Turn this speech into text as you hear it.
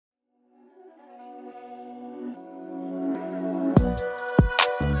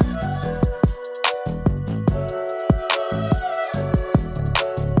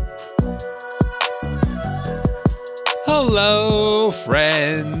Hello,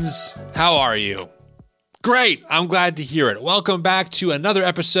 friends. How are you? Great. I'm glad to hear it. Welcome back to another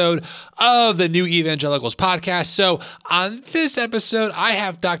episode of the New Evangelicals podcast. So on this episode, I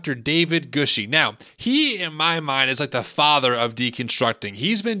have Dr. David Gushee. Now, he, in my mind, is like the father of deconstructing.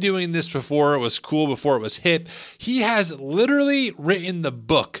 He's been doing this before it was cool, before it was hip. He has literally written the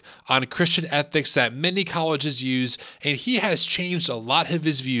book on Christian ethics that many colleges use, and he has changed a lot of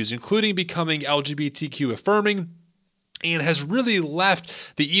his views, including becoming LGBTQ affirming, and has really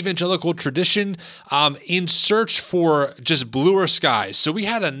left the evangelical tradition in search for just bluer skies. So we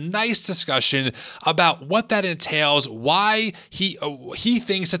had a nice discussion about what that entails, why he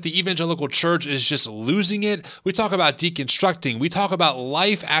thinks that the evangelical church is just losing it. We talk about deconstructing. We talk about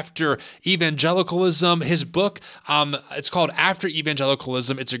life after evangelicalism. His book, it's called After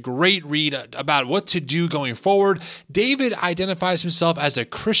Evangelicalism. It's a great read about what to do going forward. David identifies himself as a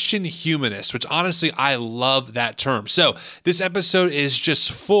Christian humanist, which honestly, I love that term. So this episode is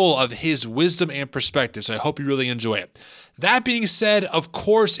just full of his wisdom and perspective, so I hope you really enjoy it. That being said, of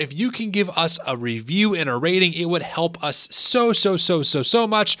course, if you can give us a review and a rating, it would help us so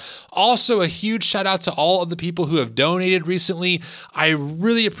much. Also, a huge shout out to all of the people who have donated recently. I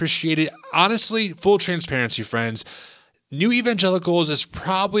really appreciate it. Honestly, full transparency, friends, New Evangelicals is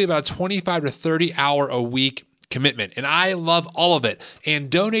probably about a 25 to 30 hour a week commitment, and I love all of it. And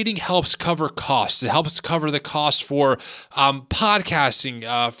donating helps cover costs. It helps cover the cost for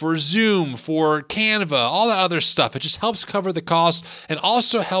podcasting, for Zoom, for Canva, all that other stuff. It just helps cover the cost and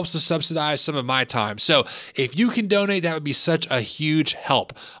also helps to subsidize some of my time. So if you can donate, that would be such a huge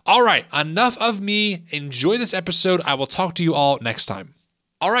help. All right, enough of me. Enjoy this episode. I will talk to you all next time.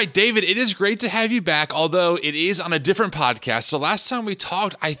 All right, David, it is great to have you back, although it is on a different podcast. So last time we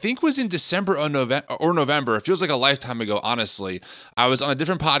talked, I think was in December or November. It feels like a lifetime ago, honestly. I was on a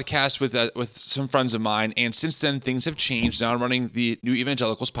different podcast with some friends of mine, and since then, things have changed. Now I'm running the New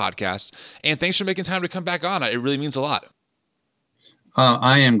Evangelicals podcast, and thanks for making time to come back on. It really means a lot.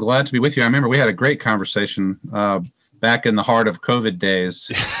 I am glad to be with you. I remember we had a great conversation back in the heart of COVID days,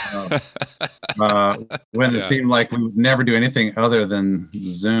 when it seemed like we would never do anything other than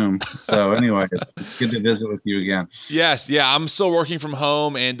Zoom. So anyway, it's good to visit with you again. Yes. Yeah. I'm still working from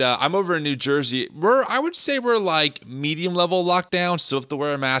home, and I'm over in New Jersey. I would say we're like medium level lockdown. Still have to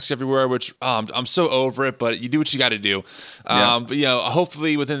wear a mask everywhere, which I'm so over it, but you do what you got to do. But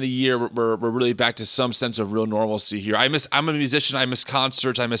hopefully within the year, we're really back to some sense of real normalcy here. I'm a musician. I miss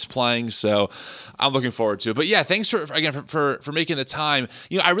concerts. I miss playing. So I'm looking forward to it. But yeah, thanks for making the time.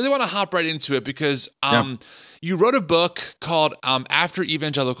 I really want to hop right into it because you wrote a book called After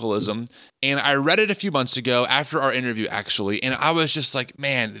Evangelicalism, and I read it a few months ago after our interview, actually, and I was just like,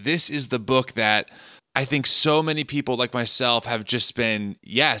 man, this is the book that I think so many people like myself have just been,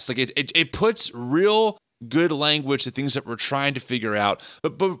 it puts real good language to things that we're trying to figure out.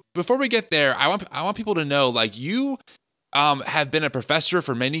 But before we get there, I want people to know, like, you have been a professor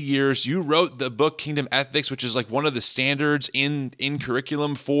for many years. You wrote the book Kingdom Ethics, which is like one of the standards in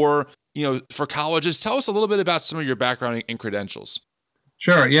curriculum for colleges. Tell us a little bit about some of your background and credentials.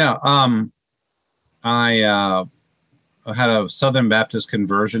 Sure. Yeah. I had a Southern Baptist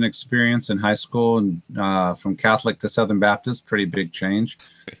conversion experience in high school, and from Catholic to Southern Baptist, pretty big change.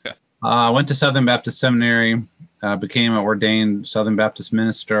 I went to Southern Baptist Seminary, became an ordained Southern Baptist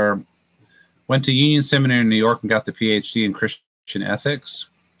minister. Went to Union Seminary in New York and got the PhD in Christian ethics.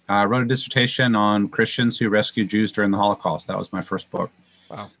 I wrote a dissertation on Christians who rescued Jews during the Holocaust. That was my first book.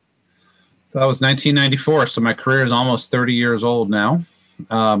 Wow. That was 1994, so my career is almost 30 years old now.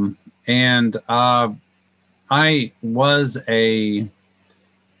 And I was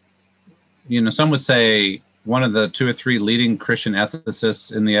some would say one of the two or three leading Christian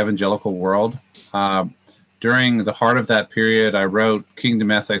ethicists in the evangelical world. During the heart of that period, I wrote Kingdom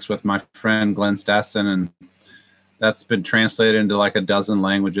Ethics with my friend Glenn Stassen, and that's been translated into like a dozen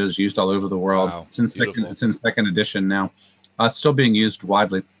languages, used all over the world. Wow, it's in second edition now. Still being used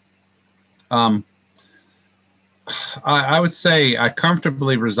widely. I would say I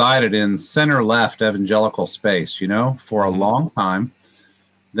comfortably resided in center-left evangelical space, for a long time.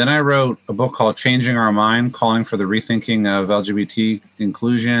 Then I wrote a book called Changing Our Mind, calling for the rethinking of LGBT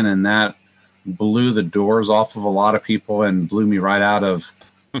inclusion, and that blew the doors off of a lot of people and blew me right out of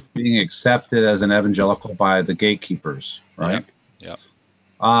being accepted as an evangelical by the gatekeepers, right? Yeah.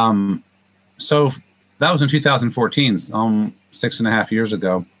 So that was in 2014, 6.5 years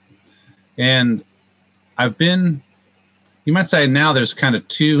ago. And I've been, you might say now there's kind of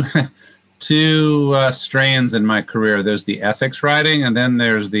two strands in my career. There's the ethics writing, and then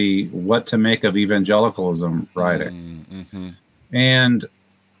there's the what to make of evangelicalism writing. Mm-hmm. And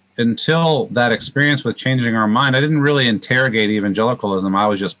until that experience with changing our mind, I didn't really interrogate evangelicalism. I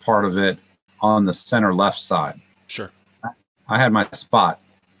was just part of it on the center left side. Sure. I had my spot.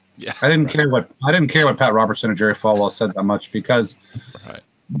 Yeah. I didn't care what Pat Robertson or Jerry Falwell said that much because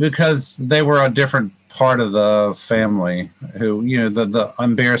they were a different part of the family who, the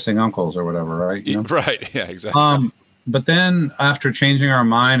embarrassing uncles or whatever, right? Right. Yeah, exactly. But then after changing our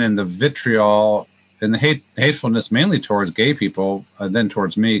mind and the vitriol and the hatefulness mainly towards gay people, then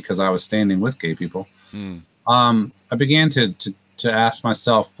towards me because I was standing with gay people, I began to ask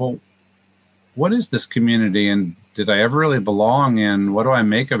myself, well, what is this community, and did I ever really belong, and what do I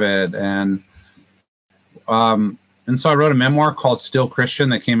make of it? And so I wrote a memoir called Still Christian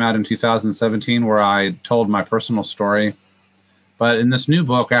that came out in 2017 where I told my personal story. But in this new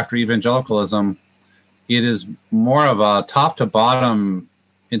book, After Evangelicalism, it is more of a top to bottom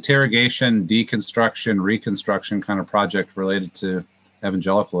interrogation, deconstruction, reconstruction kind of project related to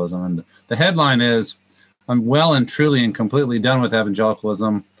evangelicalism. And the headline is, I'm well and truly and completely done with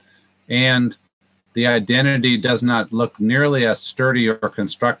evangelicalism, and the identity does not look nearly as sturdy or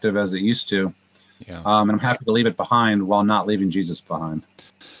constructive as it used to. Yeah. And I'm happy to leave it behind while not leaving Jesus behind.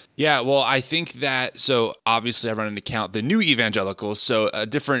 Yeah, well, I think that, so obviously I run an account, The New Evangelicals, so a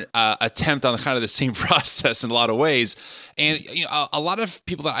different attempt on kind of the same process in a lot of ways. And a lot of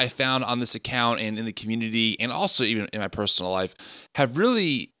people that I found on this account and in the community, and also even in my personal life, have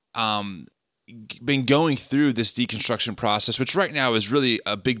really been going through this deconstruction process, which right now is really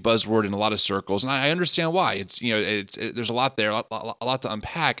a big buzzword in a lot of circles. And I understand why. It's, there's a lot there, a lot to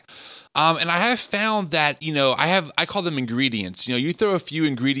unpack. And I have found that, I call them ingredients. You throw a few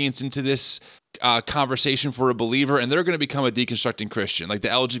ingredients into this conversation for a believer, and they're going to become a deconstructing Christian. Like the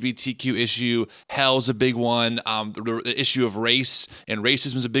LGBTQ issue, hell's a big one. The issue of race and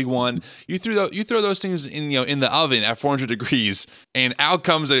racism is a big one. You throw those things in the oven at 400 degrees, and out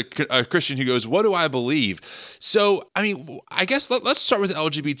comes a Christian who goes, "What do I believe?" So, I guess let's start with the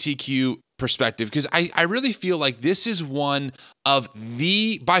LGBTQ perspective, because I really feel like this is one of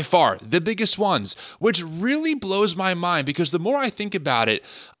by far the biggest ones, which really blows my mind, because the more I think about it,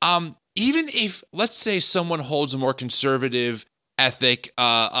 even if, let's say, someone holds a more conservative ethic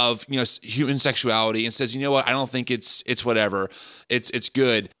of human sexuality and says, you know what, I don't think it's whatever, it's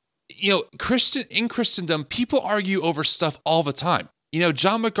good. In Christendom, people argue over stuff all the time.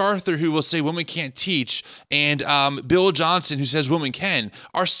 John MacArthur, who will say women can't teach, and Bill Johnson, who says women can,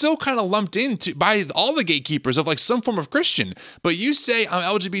 are still kind of lumped into by all the gatekeepers of like some form of Christian. But you say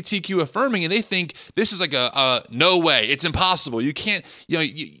I'm LGBTQ affirming, and they think this is like a no way, it's impossible. You can't,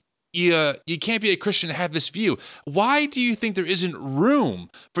 you can't be a Christian and have this view. Why do you think there isn't room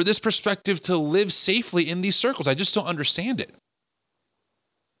for this perspective to live safely in these circles? I just don't understand it.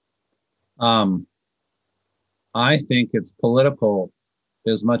 I think it's political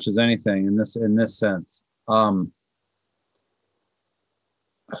as much as anything in this sense.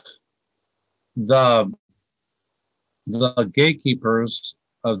 The gatekeepers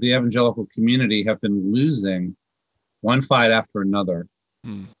of the evangelical community have been losing one fight after another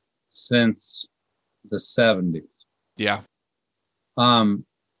since the 70s. Yeah. And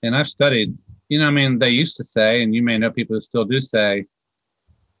I've studied, they used to say, and you may know people who still do say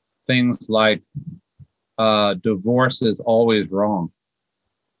things like divorce is always wrong.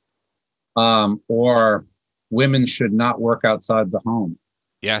 Or women should not work outside the home.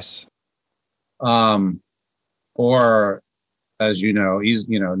 Yes. Or, as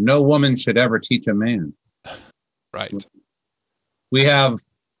no woman should ever teach a man. Right. We have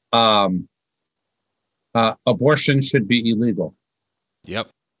abortion should be illegal. Yep.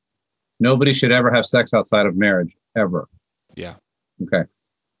 Nobody should ever have sex outside of marriage, ever. Yeah. Okay.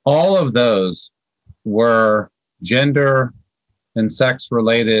 All of those were gender and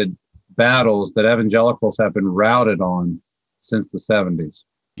sex-related battles that evangelicals have been routed on since the 70s.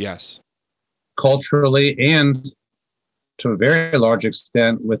 Yes. Culturally and to a very large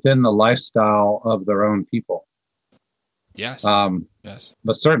extent within the lifestyle of their own people. Yes. Yes.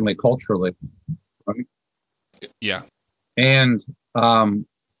 But certainly culturally. Right? Yeah. And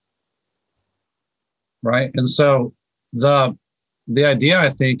right. And so the idea, I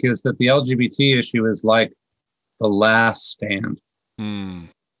think, is that the LGBT issue is like the last stand.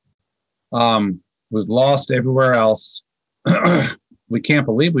 We've lost everywhere else. We can't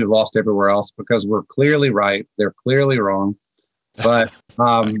believe we've lost everywhere else because we're clearly right. They're clearly wrong. But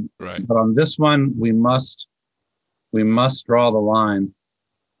right. But on this one, we must draw the line.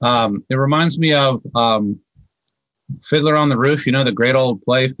 It reminds me of Fiddler on the Roof. The great old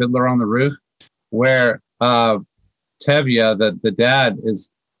play Fiddler on the Roof, where Tevye, the dad,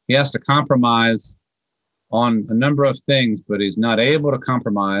 he has to compromise on a number of things, but he's not able to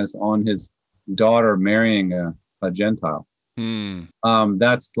compromise on his daughter marrying a Gentile.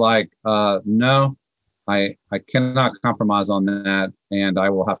 That's like, no, I cannot compromise on that, and I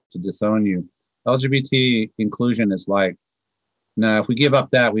will have to disown you. LGBT inclusion is like, no, if we give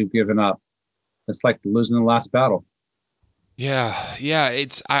up that, we've given up. It's like losing the last battle. Yeah.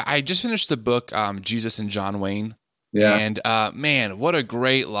 I just finished the book, Jesus and John Wayne. Yeah. And man, what a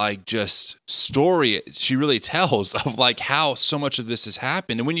great just story she really tells of like how so much of this has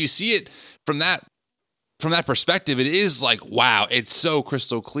happened. And when you see it from that perspective, it is like, wow, it's so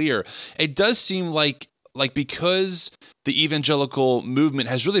crystal clear. It does seem like because the evangelical movement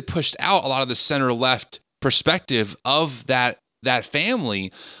has really pushed out a lot of the center left perspective of that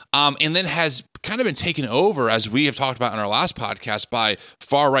family, and then has kind of been taken over, as we have talked about in our last podcast, by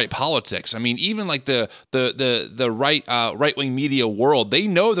far right politics. I mean, even like the right wing media world, they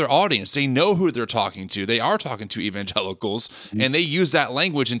know their audience, they know who they're talking to. They are talking to evangelicals, and they use that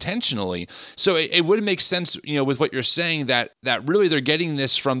language intentionally. So it would make sense, with what you're saying, that really they're getting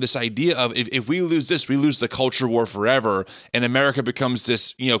this from this idea of if we lose this, we lose the culture war forever, and America becomes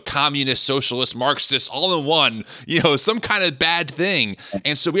this communist, socialist, Marxist, all in one, some kind of bad thing.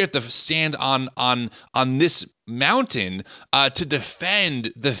 And so we have to stand on this mountain to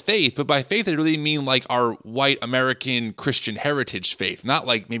defend the faith. But by faith, I really mean like our white American Christian heritage faith, not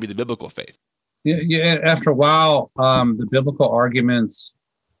like maybe the biblical faith. Yeah. After a while, the biblical arguments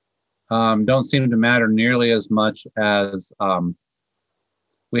don't seem to matter nearly as much as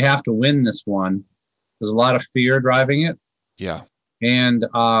we have to win this one. There's a lot of fear driving it. Yeah. And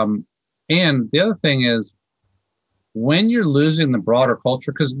the other thing is, when you're losing the broader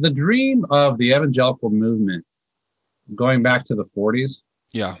culture, because the dream of the evangelical movement, going back to the 40s,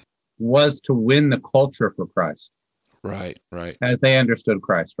 was to win the culture for Christ. Right. As they understood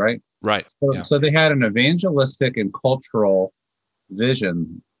Christ, right? Right. So they had an evangelistic and cultural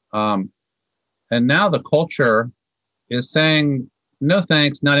vision. And now the culture is saying, no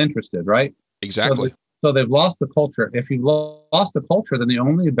thanks, not interested, right? Exactly. So they've lost the culture. If you've lost the culture, then the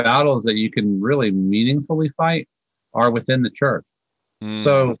only battles that you can really meaningfully fight are within the church.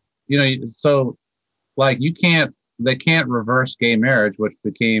 So, like they can't reverse gay marriage, which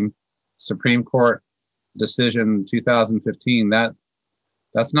became Supreme Court decision 2015.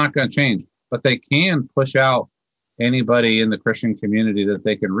 That's not going to change, but they can push out anybody in the Christian community that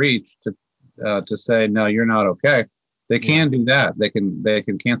they can reach to say, no, you're not okay. They can do that. They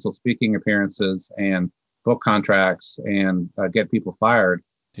can cancel speaking appearances and book contracts and get people fired.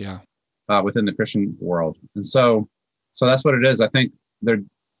 Yeah. Within the Christian world. And so that's what it is. I think they're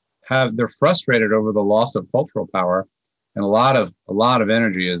frustrated over the loss of cultural power, and a lot of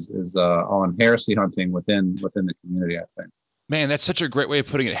energy is on heresy hunting within the community, I think. Man, that's such a great way of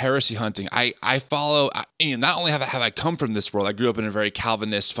putting it, heresy hunting. I follow, not only have I come from this world, I grew up in a very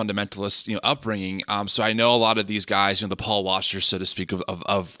Calvinist, fundamentalist, upbringing. So I know a lot of these guys, the Paul Washers, so to speak,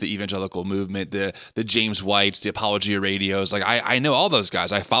 of the evangelical movement, the James Whites, the Apologia Radios. Like I know all those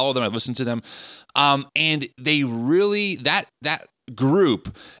guys. I follow them. I listen to them. And they really, that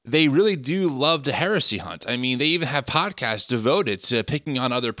group, they really do love to heresy hunt. I mean, they even have podcasts devoted to picking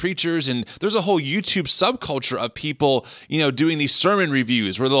on other preachers, and there's a whole YouTube subculture of people, doing these sermon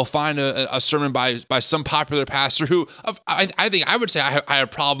reviews where they'll find a sermon by some popular pastor who I think I would say I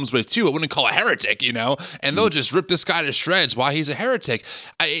have problems with too. I wouldn't call a heretic, and they'll just rip this guy to shreds why he's a heretic.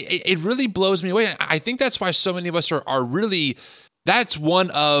 It really blows me away. I think that's why so many of us are really. That's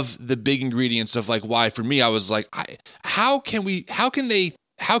one of the big ingredients of like why for me I was like, how can we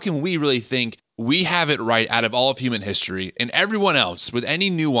really think we have it right out of all of human history, and everyone else with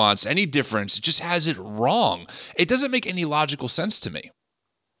any nuance, any difference, just has it wrong? It doesn't make any logical sense to me.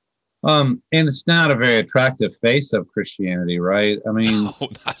 And it's not a very attractive face of Christianity, right? I mean, no,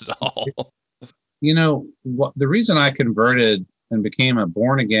 not at all. The reason I converted and became a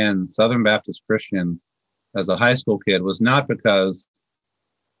born again Southern Baptist Christian as a high school kid was not because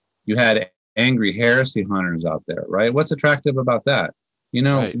you had angry heresy hunters out there, right? What's attractive about that?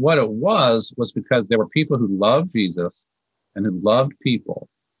 Right. What it was because there were people who loved Jesus and who loved people.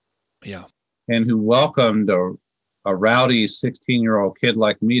 Yeah. And who welcomed a rowdy 16-year-old kid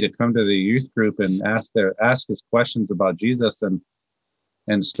like me to come to the youth group and ask his questions about Jesus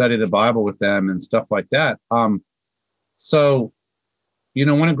and study the Bible with them and stuff like that. So,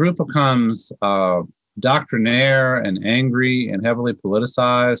 when a group becomes doctrinaire and angry and heavily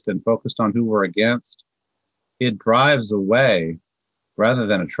politicized and focused on who we're against, it drives away rather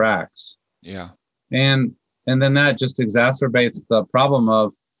than attracts. Yeah. And then that just exacerbates the problem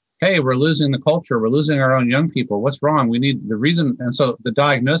of, hey, we're losing the culture. We're losing our own young people. What's wrong? We need the reason. And so the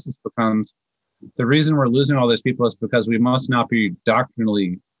diagnosis becomes, the reason we're losing all these people is because we must not be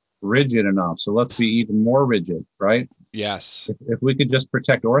doctrinally rigid enough. So let's be even more rigid, right? Yes. If we could just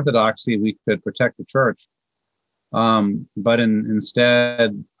protect orthodoxy, we could protect the church. But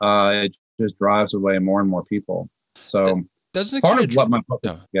instead, it just drives away more and more people. So doesn't it part kind of what my book,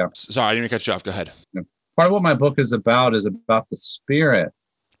 yeah. Sorry, I didn't even cut you off. Go ahead. Part of what my book is about the spirit.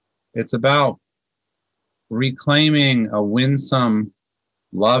 It's about reclaiming a winsome,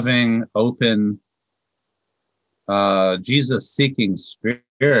 loving, open, Jesus-seeking spirit,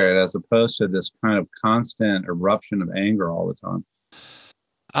 as opposed to this kind of constant eruption of anger all the time.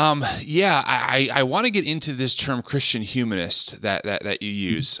 Yeah, I want to get into this term Christian humanist that you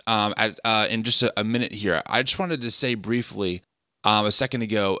use in just a minute here. I just wanted to say briefly a second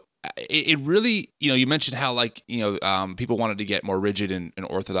ago, it really, you mentioned how people wanted to get more rigid and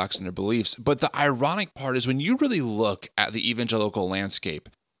orthodox in their beliefs. But the ironic part is when you really look at the evangelical landscape,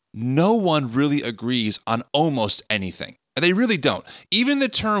 no one really agrees on almost anything. They really don't. Even the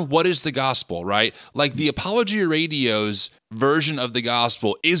term, what is the gospel, right? Like the Apologia Radio's version of the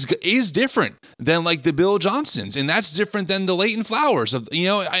gospel is different than like the Bill Johnson's, and that's different than the Leighton Flowers and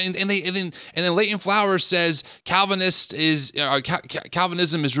then Leighton Flowers says Calvinism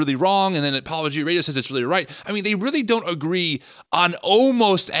is really wrong, and then Apologia Radio says it's really right. I mean, they really don't agree on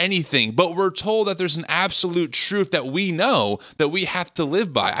almost anything, but we're told that there's an absolute truth that we know that we have to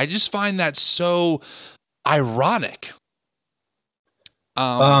live by. I just find that so ironic.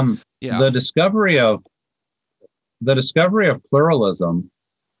 The discovery of pluralism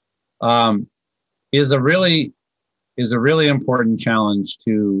is a really important challenge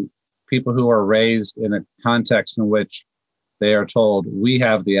to people who are raised in a context in which they are told we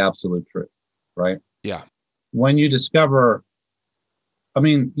have the absolute truth, right? Yeah. When you discover,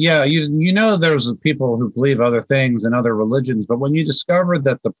 there's people who believe other things and other religions, but when you discover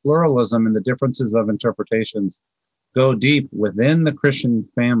that the pluralism and the differences of interpretations go deep within the Christian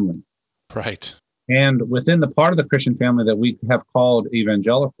family. Right. And within the part of the Christian family that we have called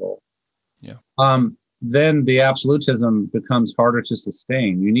evangelical, then the absolutism becomes harder to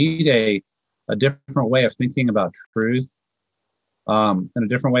sustain. You need a different way of thinking about truth, and a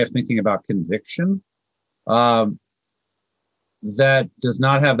different way of thinking about conviction, that does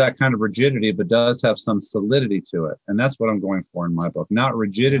not have that kind of rigidity, but does have some solidity to it. And that's what I'm going for in my book. Not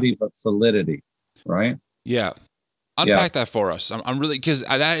rigidity, but solidity, right? Yeah. Unpack that for us. I'm really, because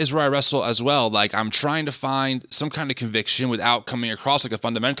that is where I wrestle as well. Like I'm trying to find some kind of conviction without coming across like a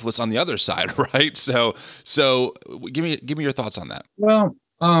fundamentalist on the other side, right? So give me your thoughts on that. Well,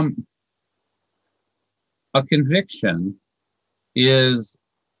 a conviction is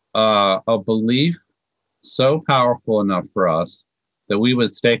a belief so powerful enough for us that we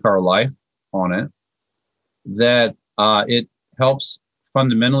would stake our life on it, that it helps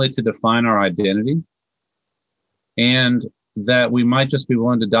fundamentally to define our identity, and that we might just be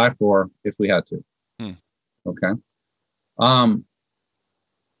willing to die for if we had to. Okay. A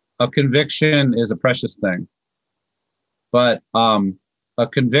conviction is a precious thing, but a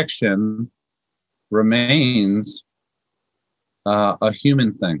conviction remains a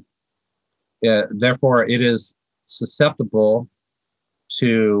human thing. Therefore, it is susceptible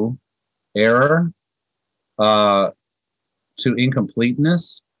to error, to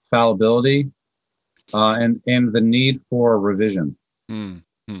incompleteness, fallibility, and the need for revision.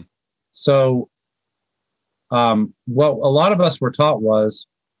 So, what a lot of us were taught was,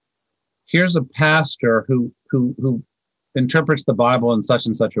 here's a pastor who interprets the Bible in such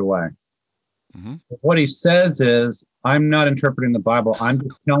and such a way. What he says is, I'm not interpreting the Bible. I'm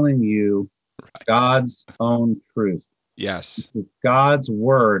just telling you God's own truth. Yes. God's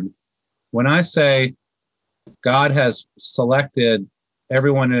word. When I say God has selected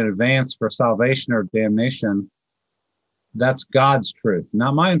everyone in advance for salvation or damnation, that's God's truth,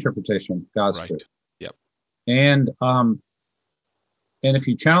 not my interpretation. God's truth. Yep. And if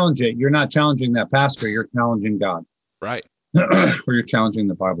you challenge it, you're not challenging that pastor. You're challenging God. Right. Or you're challenging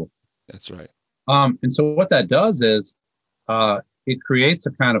the Bible. That's right. And so what that does is it creates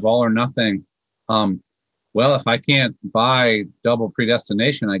a kind of all or nothing. Well, if I can't buy double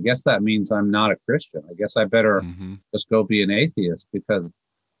predestination, I guess that means I'm not a Christian. I guess I better just go be an atheist, because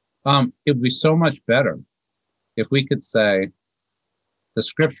it would be so much better if we could say the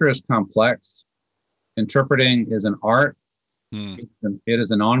scripture is complex. Interpreting is an art. It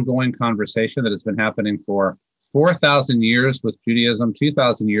is an ongoing conversation that has been happening for 4,000 years with Judaism,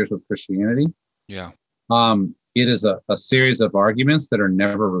 2,000 years with Christianity. Yeah. It is a series of arguments that are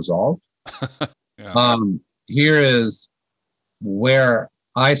never resolved. Yeah. Here is where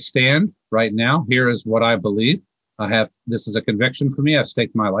I stand right now. Here is what I believe. This is a conviction for me. I've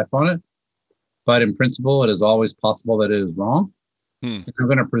staked my life on it. but in principle, it is always possible that it is wrong. And I'm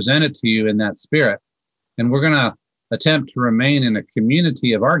going to present it to you in that spirit. And we're going to attempt to remain in a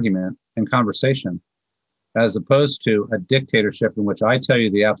community of argument and conversation, as opposed to a dictatorship in which I tell you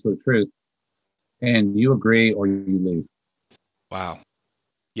the absolute truth and you agree or you leave. Wow.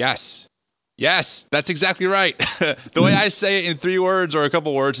 Yes. Yes, that's exactly right. The way I say it in 3 words or a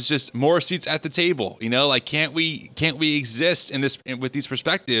couple words, it's just more seats at the table. You know, like can't we exist with these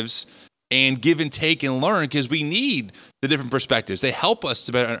perspectives and give and take and learn, because we need the different perspectives. They help us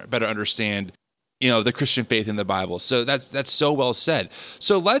to better understand, the Christian faith in the Bible. So that's so well said.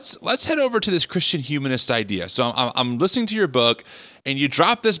 So let's head over to this Christian humanist idea. So I'm listening to your book, and you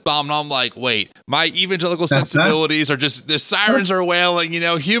drop this bomb, and I'm like, wait, my evangelical sensibilities are just, the sirens are wailing.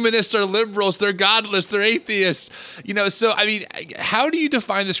 Humanists are liberals, they're godless, they're atheists. So I mean, how do you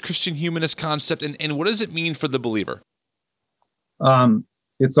define this Christian humanist concept, and what does it mean for the believer?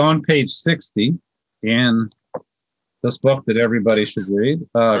 It's on page 60 in this book that everybody should read,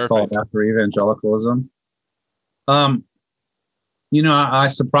 called After Evangelicalism. I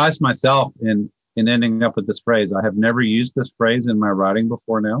surprised myself in ending up with this phrase. I have never used this phrase in my writing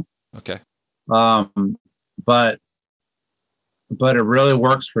before now. Okay. But it really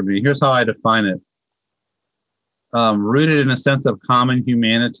works for me. Here's how I define it. Rooted in a sense of common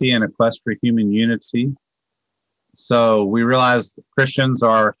humanity and a quest for human unity. So we realize that Christians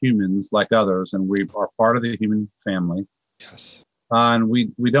are humans like others, and we are part of the human family. Yes. And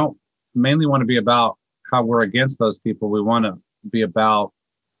we don't mainly want to be about how we're against those people. We want to be about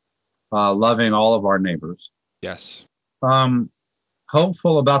loving all of our neighbors. Yes.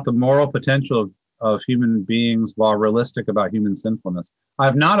 Hopeful about the moral potential of human beings while realistic about human sinfulness.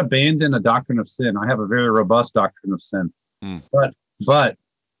 I've not abandoned a doctrine of sin. I have a very robust doctrine of sin. But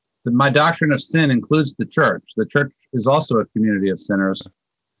my doctrine of sin includes the church. The church is also a community of sinners.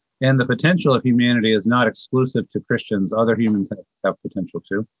 And the potential of humanity is not exclusive to Christians. Other humans have potential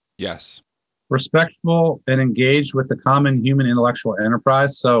too. Yes. Respectful and engaged with the common human intellectual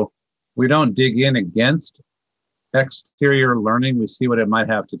enterprise. So we don't dig in against exterior learning. We see what it might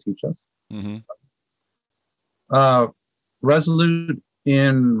have to teach us. Mm-hmm. Resolute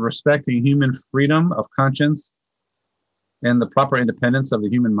in respecting human freedom of conscience and the proper independence of the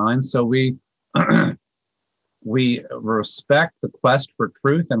human mind. So we respect the quest for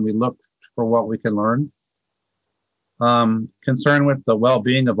truth, and we look for what we can learn. Concerned with the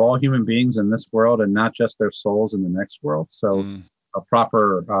well-being of all human beings in this world and not just their souls in the next world. So a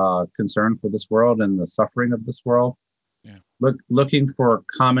proper concern for this world and the suffering of this world. Yeah. Looking for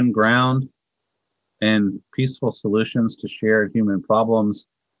common ground and peaceful solutions to shared human problems,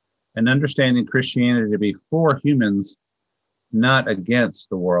 and understanding Christianity to be for humans, not against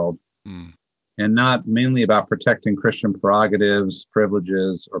the world, and not mainly about protecting Christian prerogatives,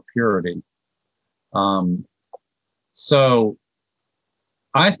 privileges, or purity. So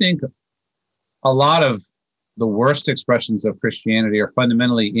I think a lot of the worst expressions of Christianity are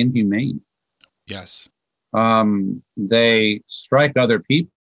fundamentally inhumane. Yes. They strike other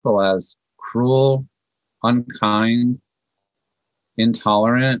people as cruel, unkind,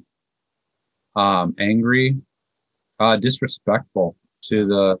 intolerant, angry, disrespectful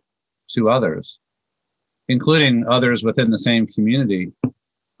to others, including others within the same community.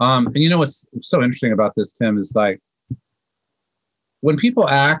 And what's so interesting about this, Tim, is like when people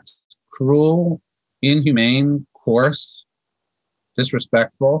act cruel, inhumane, coarse,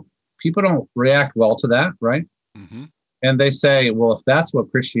 disrespectful, people don't react well to that, right? Mm-hmm. And they say, well, if that's what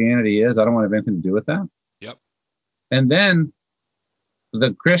Christianity is, I don't want to have anything to do with that. Yep. And then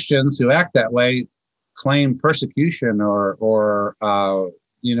the Christians who act that way claim persecution or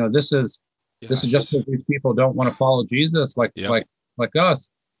this is just because these people don't want to follow Jesus like us.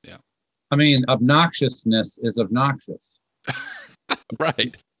 Yeah. I mean, obnoxiousness is obnoxious.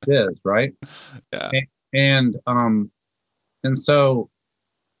 Right. It is, right? Yeah. And so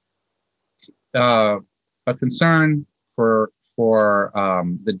a concern for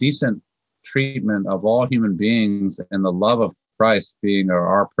the decent treatment of all human beings and the love of Christ being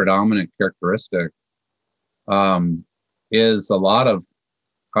our predominant characteristic is a lot of,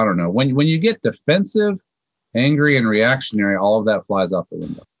 I don't know, when you get defensive, angry, and reactionary, all of that flies out the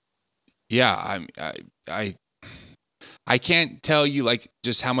window. Yeah, I can't tell you like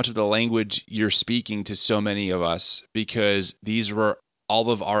just how much of the language you're speaking to so many of us, because these were all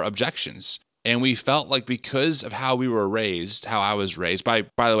of our objections. And we felt like because of how we were raised, how I was raised, by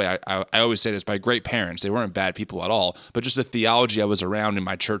the way, I always say this, by great parents. They weren't bad people at all, but just the theology I was around in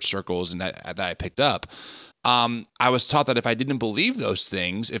my church circles and that I picked up. I was taught that if I didn't believe those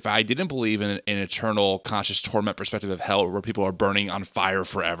things, if I didn't believe in an eternal conscious torment perspective of hell where people are burning on fire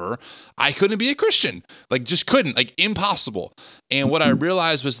forever, I couldn't be a Christian. Like, just couldn't, like, impossible. And what I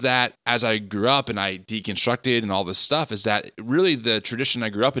realized was that as I grew up and I deconstructed and all this stuff, is that really the tradition I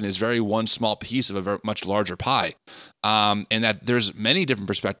grew up in is very one small piece of a very much larger pie. And that there's many different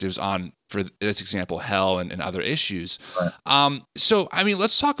perspectives on, for this example, hell and other issues. Right. So, I mean,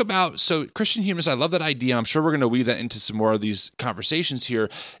 let's talk about, so Christian humanism, I love that idea. And I'm sure we're going to weave that into some more of these conversations here.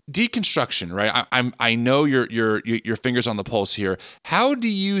 Deconstruction, right? I know your fingers on the pulse here. How do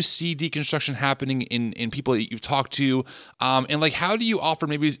you see deconstruction happening in people that you've talked to? And like, how do you offer,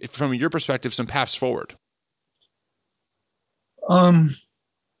 maybe from your perspective, some paths forward?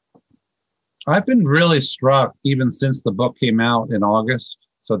 I've been really struck even since the book came out in August.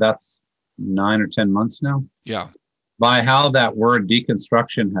 So that's 9 or 10 months now. Yeah. By how that word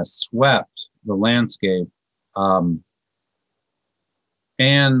deconstruction has swept the landscape. And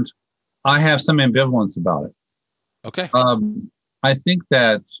I have some ambivalence about it. Okay. I think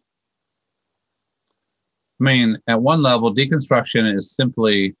that, I mean, at one level, deconstruction is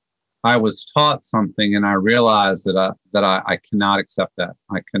simply, I was taught something and I realized that I cannot accept that.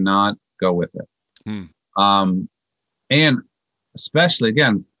 I cannot go with it. And especially,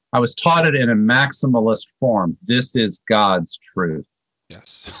 again, I was taught it in a maximalist form. This is God's truth.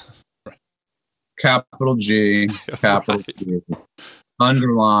 Yes. Right. Capital G, capital G,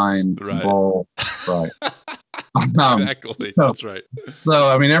 underline, right. bold, right. Exactly. That's right. So,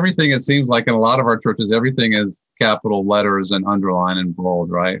 I mean, everything, it seems like in a lot of our churches, everything is capital letters and underline and bold,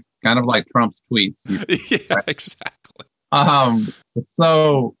 right? Kind of like Trump's tweets. Yeah, right? Exactly.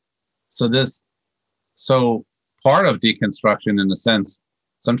 So part of deconstruction, in a sense,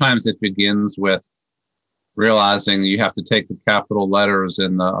 sometimes it begins with realizing you have to take the capital letters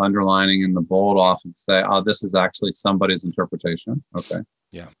and the underlining and the bold off and say, oh, this is actually somebody's interpretation. Okay.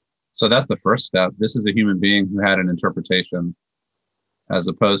 Yeah. So that's the first step. This is a human being who had an interpretation, as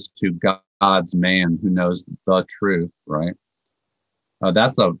opposed to God's man who knows the truth, right?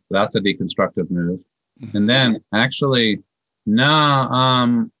 That's a deconstructive move. Mm-hmm. And then actually,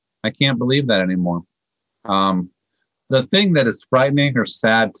 I can't believe that anymore. The thing that is frightening or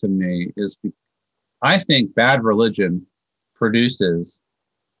sad to me is I think bad religion produces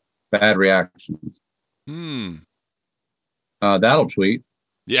bad reactions. That'll tweet.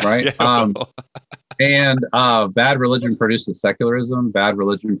 Yeah. Right. Yeah. And bad religion produces secularism. Bad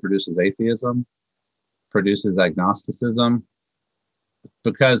religion produces atheism, produces agnosticism.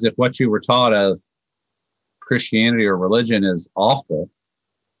 Because if what you were taught of Christianity or religion is awful,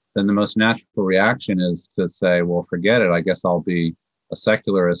 then the most natural reaction is to say, well, forget it. I guess I'll be a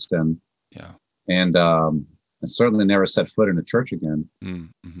secularist and certainly never set foot in a church again.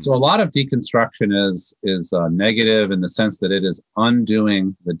 Mm-hmm. So a lot of deconstruction is negative in the sense that it is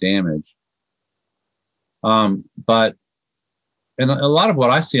undoing the damage. But in a lot of what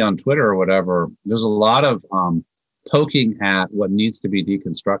I see on Twitter or whatever, there's a lot of poking at what needs to be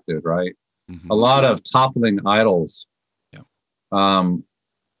deconstructed, right? Mm-hmm. A lot of toppling idols,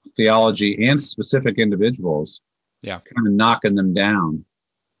 theology and specific individuals, kind of knocking them down.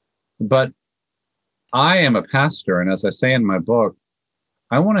 But I am a pastor, and as I say in my book,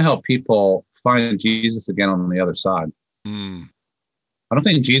 I want to help people find Jesus again on the other side. I don't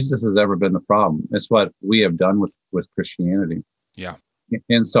think Jesus has ever been the problem. It's what we have done with Christianity. Yeah.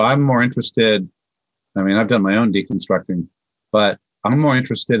 And so I'm more interested, I mean, I've done my own deconstructing, but I'm more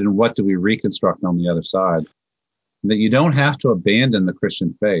interested in what do we reconstruct on the other side. That you don't have to abandon the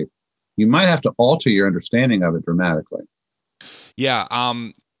Christian faith. You might have to alter your understanding of it dramatically. Yeah,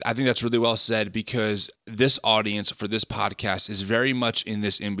 I think that's really well said, because this audience for this podcast is very much in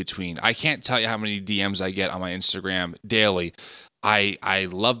this in-between. I can't tell you how many DMs I get on my Instagram daily. I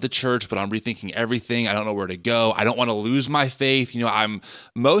love the church, but I'm rethinking everything. I don't know where to go. I don't want to lose my faith. You know,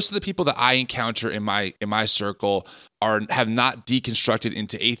 most of the people that I encounter in my circle have not deconstructed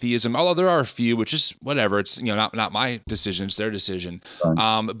into atheism. Although there are a few, which is whatever. It's, you know, not my decision. It's their decision.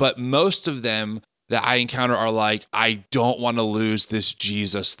 Right. But most of them that I encounter are like, I don't want to lose this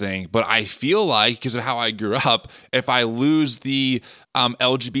Jesus thing, but I feel like, because of how I grew up, if I lose the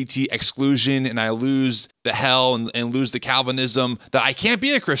LGBT exclusion and I lose the hell and lose the Calvinism, that I can't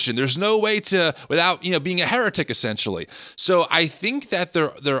be a Christian. There's no way to, without, you know, being a heretic, essentially. So I think that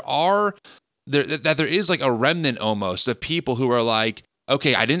there is like a remnant almost of people who are like,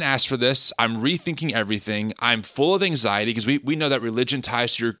 okay, I didn't ask for this. I'm rethinking everything. I'm full of anxiety because we know that religion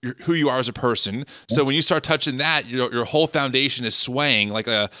ties to your who you are as a person. So when you start touching that, your whole foundation is swaying like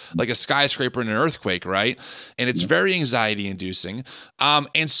a skyscraper in an earthquake, right? And it's very anxiety inducing.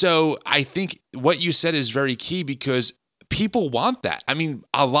 And so I think what you said is very key because people want that. I mean,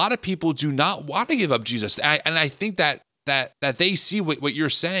 a lot of people do not want to give up Jesus. And I think that they see what you're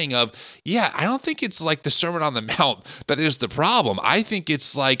saying of, I don't think it's like the Sermon on the Mount that is the problem. I think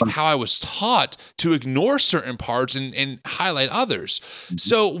it's like how I was taught to ignore certain parts and highlight others. Mm-hmm.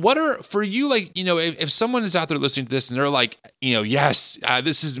 So what are, for you, like, if someone is out there listening to this and they're like, yes,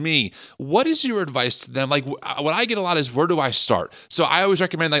 this is me, what is your advice to them? Like what I get a lot is, where do I start? So I always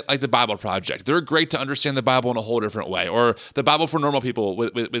recommend like the Bible Project. They're great to understand the Bible in a whole different way, or the Bible for Normal People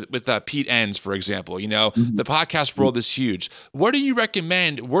with Pete Enns, for example. Mm-hmm. The podcast world is huge. What do you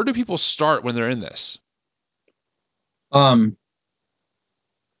recommend? Where do people start when they're in this?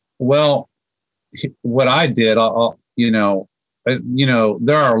 Well, what I did, there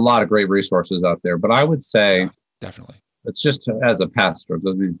are a lot of great resources out there, but I would say, definitely, it's just as a pastor,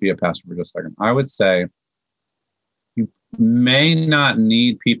 let me be a pastor for just a second. I would say you may not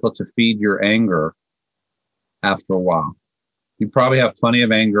need people to feed your anger after a while. You probably have plenty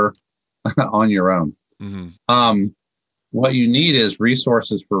of anger on your own. Mm-hmm. What you need is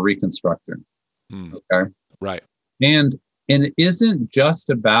resources for reconstructing. Okay. Right. And it isn't just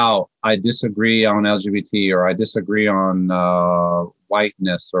about, I disagree on LGBT, or I disagree on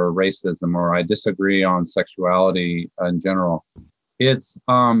whiteness or racism, or I disagree on sexuality in general. It's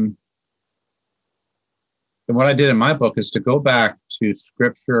and what I did in my book is to go back to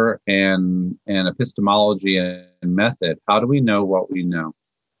scripture and epistemology and method. How do we know what we know?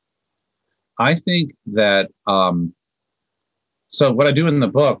 I think that so what I do in the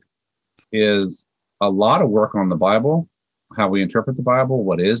book is a lot of work on the Bible, how we interpret the Bible,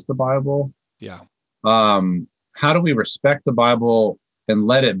 what is the Bible? Yeah. How do we respect the Bible and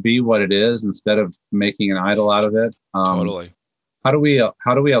let it be what it is instead of making an idol out of it? Totally. How do we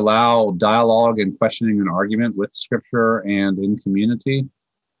allow dialogue and questioning and argument with Scripture and in community?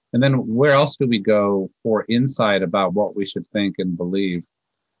 And then where else do we go for insight about what we should think and believe?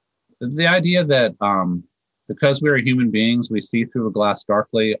 The idea that because we are human beings, we see through a glass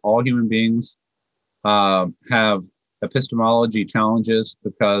darkly. All human beings have epistemology challenges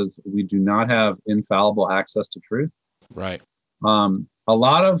because we do not have infallible access to truth. Right. A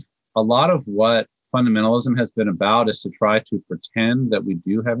lot of what fundamentalism has been about is to try to pretend that we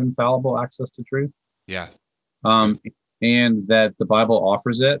do have infallible access to truth. Yeah. And that the Bible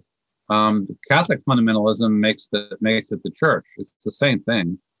offers it. Catholic fundamentalism makes it the church. It's the same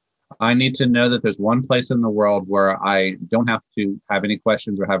thing. I need to know that there's one place in the world where I don't have to have any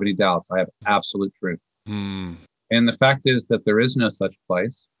questions or have any doubts. I have absolute truth. And the fact is that there is no such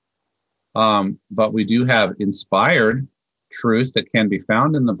place. But we do have inspired truth that can be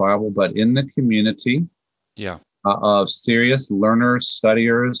found in the Bible, but in the community of serious learners,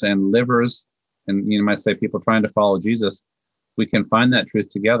 studiers, and livers, and you might say people trying to follow Jesus, we can find that truth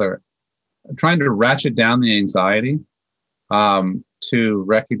together. Trying to ratchet down the anxiety, to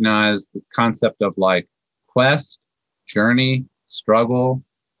recognize the concept of like quest, journey, struggle,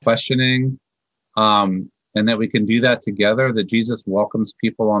 questioning, and that we can do that together, that Jesus welcomes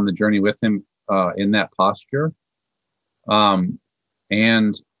people on the journey with him in that posture. And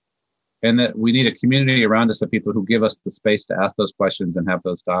that we need a community around us of people who give us the space to ask those questions and have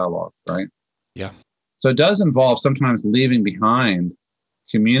those dialogues, right? Yeah. So it does involve sometimes leaving behind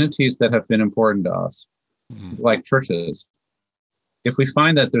communities that have been important to us, like churches. If we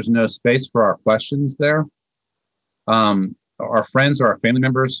find that there's no space for our questions there, our friends or our family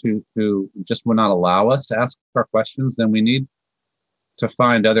members who just will not allow us to ask our questions, then we need to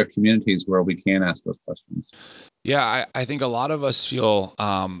find other communities where we can ask those questions. Yeah, I think a lot of us feel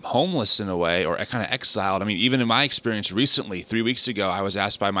homeless in a way, or kind of exiled. I mean, even in my experience recently, 3 weeks ago, I was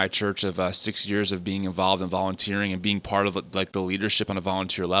asked by my church of 6 years of being involved in volunteering and being part of like the leadership on a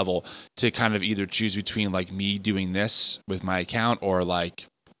volunteer level to kind of either choose between like me doing this with my account or like,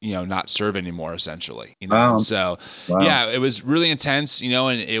 not serve anymore, essentially. Wow. So, yeah, it was really intense, and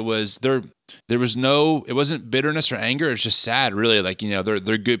it was there was no, it wasn't bitterness or anger. It's just sad, really. Like,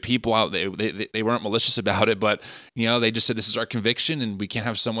 they're good people out. They weren't malicious about it, but they just said, this is our conviction and we can't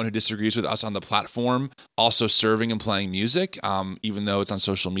have someone who disagrees with us on the platform also serving and playing music, even though it's on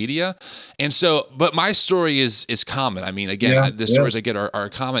social media. And so, but my story is common. I mean, again, the stories I get are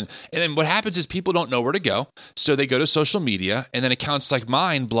common. And then what happens is people don't know where to go. So they go to social media, and then accounts like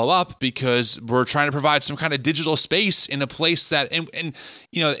mine blow up because we're trying to provide some kind of digital space in a place that, and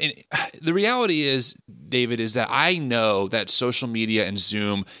the reality is David, is that I know that social media and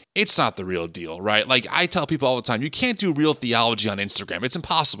Zoom, it's not the real deal, right? Like I tell people all the time, you can't do real theology on Instagram. It's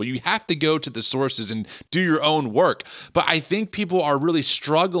impossible. You have to go to the sources and do your own work. But I think people are really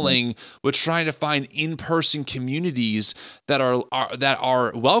struggling with trying to find in-person communities that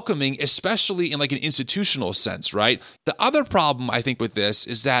are welcoming, especially in like an institutional sense, right? The other problem I think with this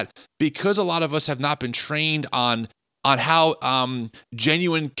is that because a lot of us have not been trained on how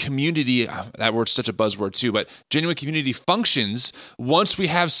genuine community, that word's such a buzzword too, but genuine community functions, once we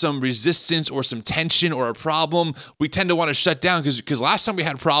have some resistance or some tension or a problem, we tend to want to shut down because last time we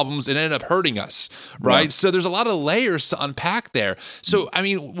had problems, it ended up hurting us, right? Yeah. So there's a lot of layers to unpack there. So, I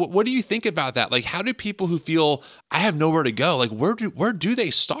mean, what do you think about that? Like, how do people who feel, I have nowhere to go, like, where do they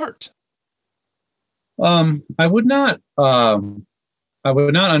start? I would not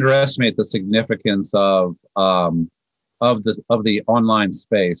underestimate the significance of the online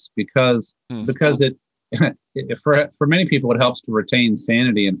space because it for many people it helps to retain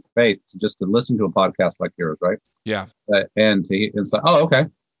sanity and faith to listen to a podcast like yours, right? Yeah, and say, oh, okay,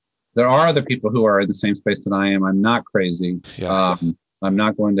 there are other people who are in the same space that I am. I'm not crazy. Yeah. I'm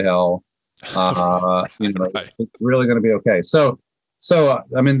not going to hell. Right. It's really going to be okay. So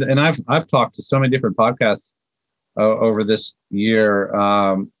I mean, and I've talked to so many different podcasts over this year.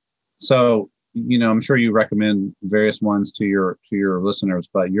 So, I'm sure you recommend various ones to your listeners,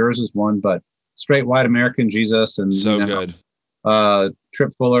 but yours is one. But Straight White American Jesus and good.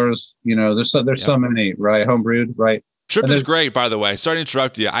 Trip Fuller's. There's so many, right? Homebrewed, right? Trip is great, by the way. Sorry to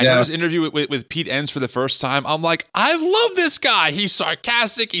interrupt you. I did this interview with Pete Enns for the first time. I'm like, I love this guy. He's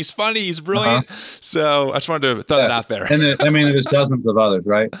sarcastic. He's funny. He's brilliant. So I just wanted to throw that out there. And there's dozens of others,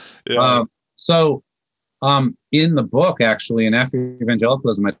 right? Yeah. In the book, actually, in After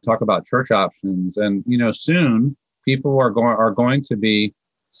Evangelicalism, I talk about church options, and soon people are going to be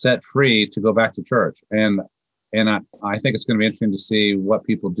set free to go back to church, and I think it's going to be interesting to see what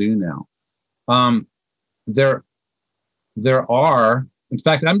people do now. There are, in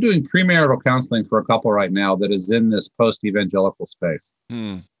fact, I'm doing premarital counseling for a couple right now that is in this post-evangelical space,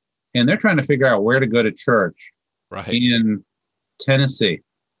 and they're trying to figure out where to go to church, right, in Tennessee,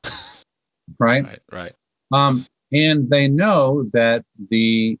 right. And they know that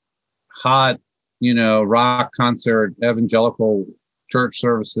the hot, rock concert evangelical church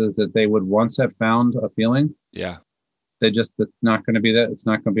services that they would once have found appealing. Yeah. It's not going to be that. It's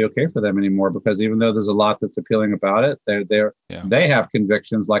not going to be okay for them anymore, because even though there's a lot that's appealing about it, they have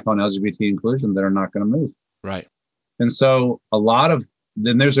convictions like on LGBT inclusion that are not going to move. Right. And so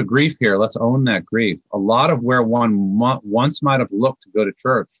then there's a grief here. Let's own that grief. A lot of where one once might have looked to go to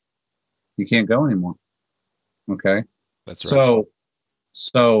church, you can't go anymore. Okay. That's right.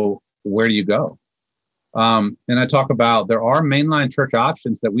 So where do you go? And I talk about there are mainline church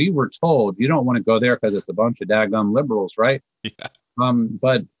options that we were told you don't want to go there because it's a bunch of daggum liberals, right? Yeah.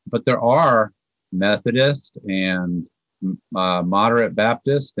 But there are Methodist and moderate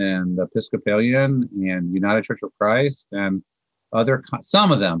Baptist and Episcopalian and United Church of Christ and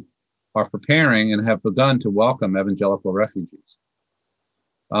some of them are preparing and have begun to welcome evangelical refugees.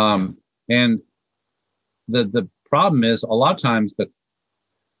 And the problem is a lot of times the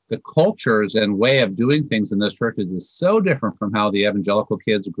cultures and way of doing things in those churches is so different from how the evangelical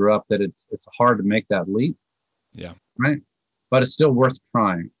kids grew up that it's hard to make that leap. Yeah. Right. But it's still worth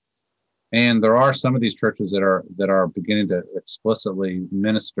trying. And there are some of these churches that are beginning to explicitly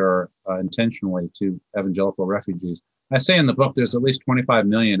minister intentionally to evangelical refugees. I say in the book, there's at least 25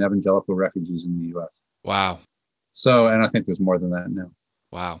 million evangelical refugees in the U.S. Wow. So, and I think there's more than that now.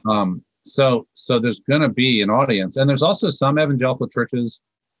 Wow. So there's going to be an audience, and there's also some evangelical churches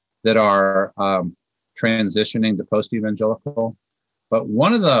that are transitioning to post-evangelical. But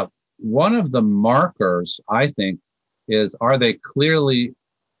one of the markers, I think, is, are they clearly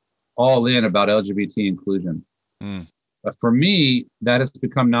all in about LGBT inclusion? But for me, that has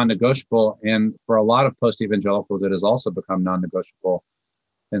become non-negotiable, and for a lot of post-evangelicals, it has also become non-negotiable.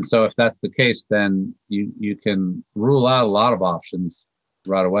 And so if that's the case, then you can rule out a lot of options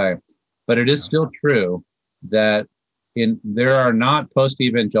right away. But it is still true that there are not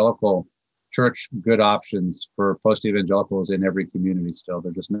post-evangelical church good options for post-evangelicals in every community still.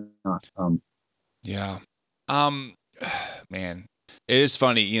 They're just not. Man, it is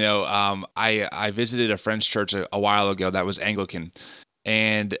funny. I visited a French church a while ago that was Anglican,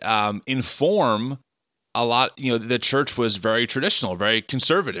 and in form, a lot, the church was very traditional, very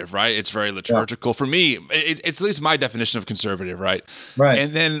conservative, right? It's very liturgical. Yeah. For me, it's at least my definition of conservative, right? Right.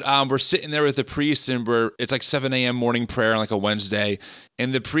 And then we're sitting there with the priest, and it's like 7 a.m. morning prayer on like a Wednesday,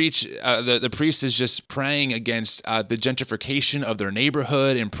 and the priest is just praying against the gentrification of their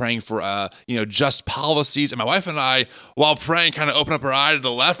neighborhood and praying for just policies. And my wife and I, while praying, kind of open up our eye to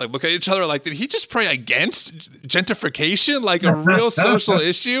the left, like look at each other, like, did he just pray against gentrification, like a real social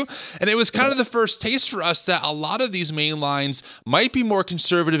issue? And it was kind of the first taste for us that a lot of these main lines might be more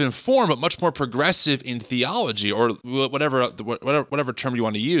conservative in form, but much more progressive in theology, or whatever term you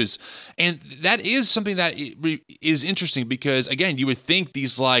want to use. And that is something that is interesting because, again, you would think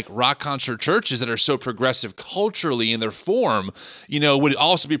these like rock concert churches that are so progressive culturally in their form, would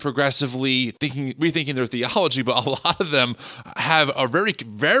also be progressively rethinking their theology, but a lot of them have a very,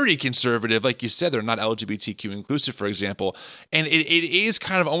 very conservative, like you said, they're not LGBTQ inclusive, for example. And it is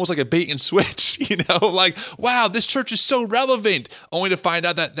kind of almost like a bait and switch, like, wow, this church is so relevant, only to find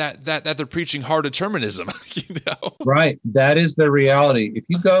out that they're preaching hard determinism, Right. That is the reality. If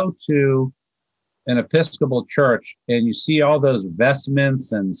you go to an Episcopal church and you see all those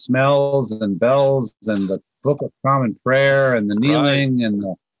vestments and smells and bells and the Book of Common Prayer and the kneeling,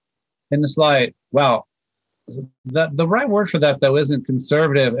 right, and it's like, wow, the right word for that though isn't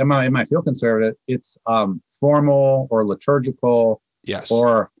conservative. It might feel conservative. It's formal or liturgical, yes,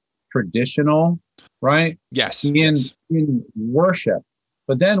 or traditional, right? Yes, in worship.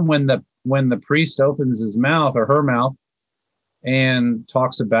 But then when the priest opens his mouth or her mouth and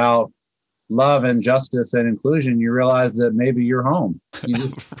talks about love and justice and inclusion, you realize that maybe you're home.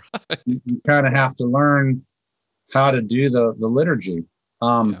 You kind of have to learn how to do the liturgy.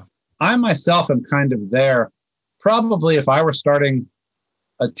 I myself am kind of there. Probably if I were starting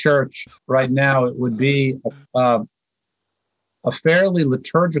a church right now, it would be a fairly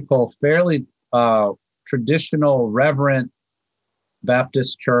liturgical, fairly traditional, reverent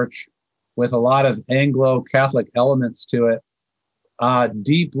Baptist church with a lot of Anglo-Catholic elements to it.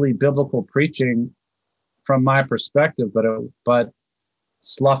 Deeply biblical preaching from my perspective, but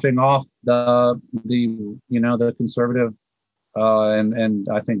sloughing off the conservative and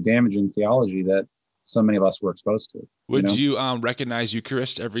I think damaging theology that so many of us were exposed to. Would you recognize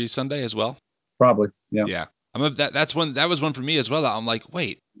Eucharist every Sunday as well? Probably, yeah. Yeah. That was one for me as well. I'm like,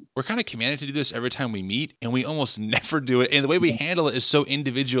 wait, we're kind of commanded to do this every time we meet, and we almost never do it. And the way we handle it is so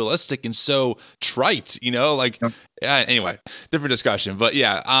individualistic and so trite, anyway, different discussion. But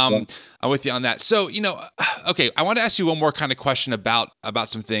yeah, I'm with you on that. So, okay, I want to ask you one more kind of question about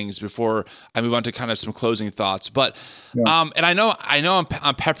some things before I move on to kind of some closing thoughts. But, and I know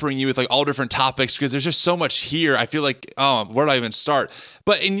I'm peppering you with like all different topics because there's just so much here. I feel like, where do I even start?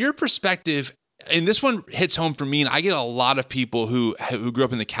 But in your perspective, and this one hits home for me, and I get a lot of people who grew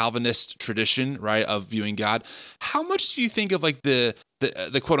up in the Calvinist tradition, right, of viewing God. How much do you think of like the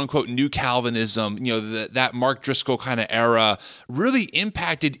quote unquote new Calvinism, that Mark Driscoll kind of era really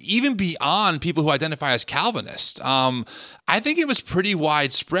impacted even beyond people who identify as Calvinist? I think it was pretty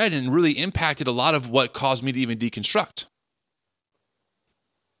widespread and really impacted a lot of what caused me to even deconstruct.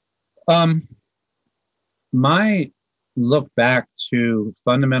 My look back to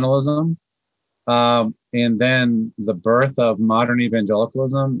fundamentalism, and then the birth of modern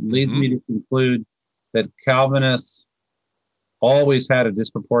evangelicalism leads me to conclude that Calvinists always had a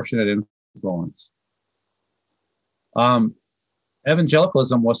disproportionate influence.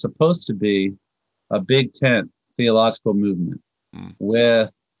 Evangelicalism was supposed to be a big tent theological movement with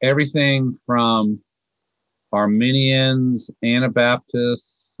everything from Arminians,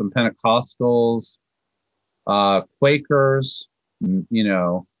 Anabaptists, some Pentecostals, Quakers,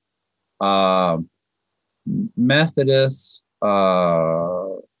 Methodists,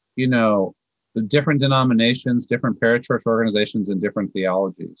 the different denominations, different parachurch organizations, and different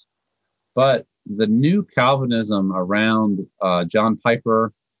theologies. But the new Calvinism around John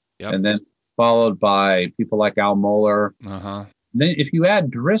Piper, and then followed by people like Al Mohler. Then if you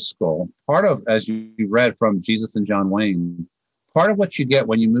add Driscoll, part of, as you read from Jesus and John Wayne, part of what you get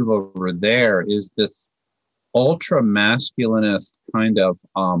when you move over there is this ultra-masculinist kind of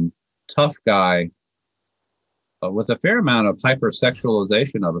tough guy with a fair amount of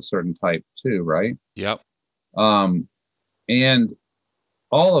hypersexualization of a certain type too, right? Yep. And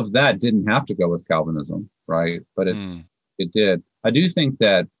all of that didn't have to go with Calvinism, right? But it did. I do think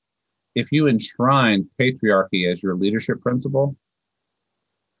that if you enshrine patriarchy as your leadership principle,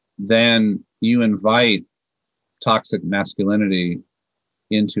 then you invite toxic masculinity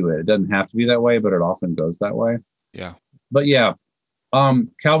into it. It doesn't have to be that way, but it often goes that way. Yeah. But yeah,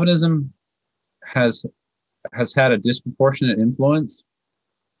 Calvinism has had a disproportionate influence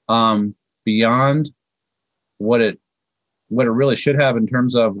beyond what it really should have in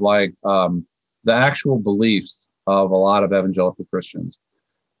terms of like the actual beliefs of a lot of evangelical Christians.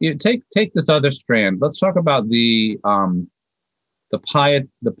 You take this other strand. Let's talk about the the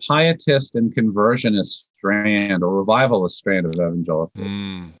pietist and conversionist strand or revivalist strand of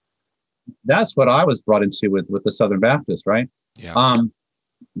evangelicalism. That's what I was brought into with the Southern Baptist, right? Yeah.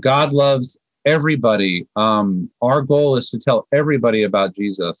 God loves everybody. Our goal is to tell everybody about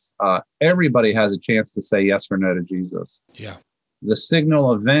Jesus. Everybody has a chance to say yes or no to Jesus. Yeah. The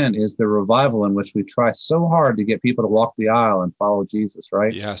signal event is the revival in which we try so hard to get people to walk the aisle and follow Jesus,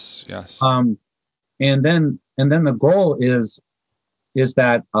 right? Yes. Yes. And then the goal is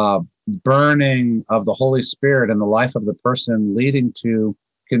that burning of the Holy Spirit in the life of the person, leading to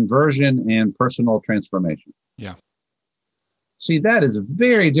conversion and personal transformation. Yeah. See, that is a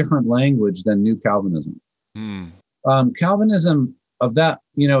very different language than New Calvinism. Calvinism of that,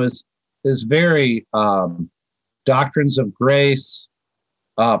 is very doctrines of grace,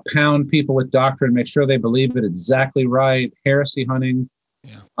 pound people with doctrine, make sure they believe it exactly right, heresy hunting.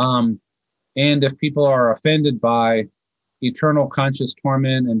 Yeah. And if people are offended by eternal conscious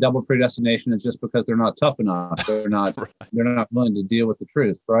torment and double predestination, it's just because they're not tough enough. They're not Right. They're not willing to deal with the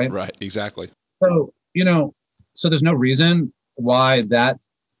truth, right? Right. Exactly. So, so there's no reason why that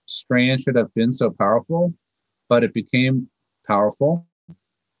strand should have been so powerful, but it became powerful.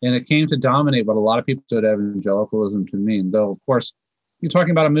 And it came to dominate what a lot of people took evangelicalism to mean. Though, of course, you're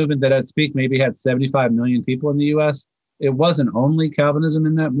talking about a movement that at its peak maybe had 75 million people in the U.S. It wasn't only Calvinism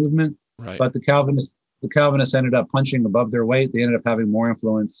in that movement, Right. but the Calvinists ended up punching above their weight. They ended up having more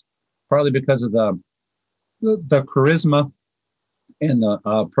influence, partly because of the charisma and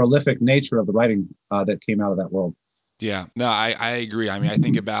the prolific nature of the writing that came out of that world. Yeah, no, I agree. I mean, I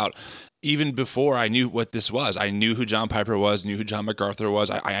think about even before I knew what this was, I knew who John Piper was, knew who John MacArthur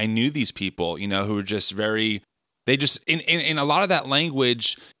was. I knew these people, who were just they just, in a lot of that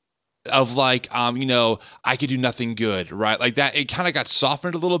language of like, I could do nothing good, right? Like that, it kind of got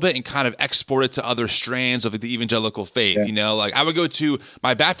softened a little bit and kind of exported to other strands of the evangelical faith, like I would go to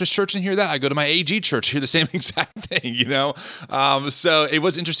my Baptist church and hear that. I go to my AG church, hear the same exact thing, So it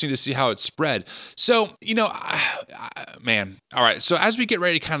was interesting to see how it spread. So, man, all right. So as we get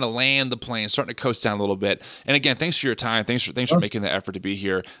ready to kind of land the plane, starting to coast down a little bit. And again, thanks for your time. Thanks for making the effort to be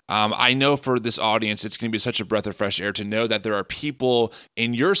here. I know for this audience, it's going to be such a breath of fresh air to know that there are people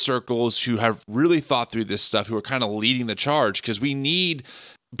in your circle who have really thought through this stuff, who are kind of leading the charge, because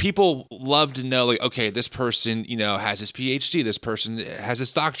people love to know, like, okay, this person, has his PhD, this person has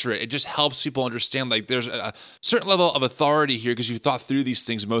his doctorate. It just helps people understand, like, there's a certain level of authority here because you've thought through these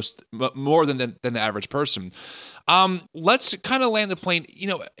things more than the average person. Let's kind of land the plane.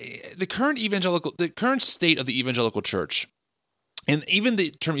 The current state of the evangelical church. And even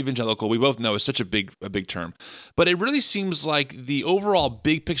the term evangelical, we both know, is such a big term. But it really seems like the overall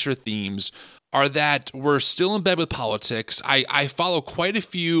big picture themes are that we're still in bed with politics. I follow quite a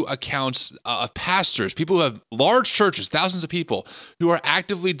few accounts of pastors, people who have large churches, thousands of people, who are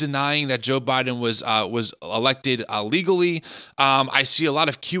actively denying that Joe Biden was elected legally. I see a lot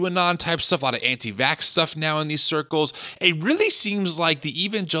of QAnon type stuff, a lot of anti-vax stuff now in these circles. It really seems like the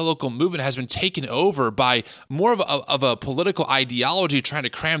evangelical movement has been taken over by more of a political ideology trying to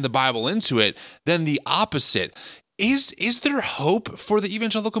cram the Bible into it than the opposite. Is there hope for the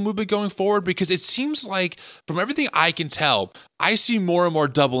evangelical movement going forward? Because it seems like, from everything I can tell, I see more and more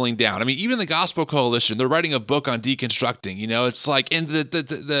doubling down. I mean, even the Gospel Coalition, they're writing a book on deconstructing. It's like, and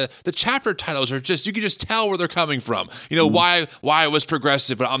the chapter titles are just, you can just tell where they're coming from. Why I was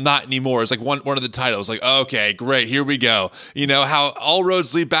progressive, but I'm not anymore. It's like one of the titles, like, okay, great, here we go. How all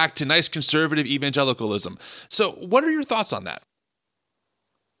roads lead back to nice conservative evangelicalism. So, what are your thoughts on that?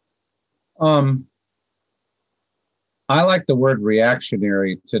 I like the word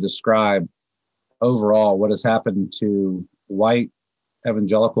reactionary to describe overall what has happened to white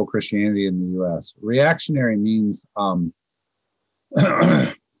evangelical Christianity in the U.S. Reactionary means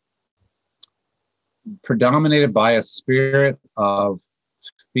predominated by a spirit of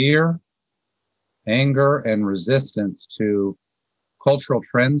fear, anger, and resistance to cultural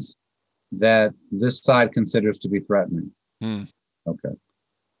trends that this side considers to be threatening. Okay.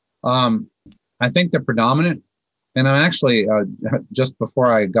 I think the predominant. And I'm actually, just before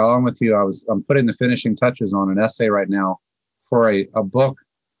I got on with you, I'm putting the finishing touches on an essay right now for a book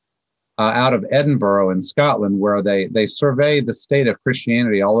out of Edinburgh in Scotland, where they surveyed the state of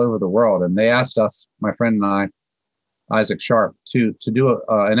Christianity all over the world. And they asked us, my friend and I, Isaac Sharp, to do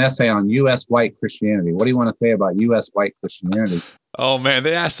an essay on U.S. white Christianity. What do you want to say about U.S. white Christianity? Oh, man,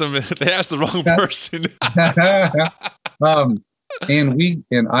 they asked the wrong person.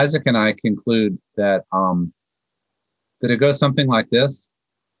 And Isaac and I conclude that it goes something like this.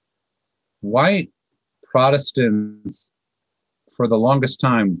 White Protestants, for the longest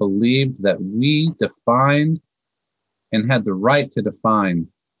time, believed that we defined and had the right to define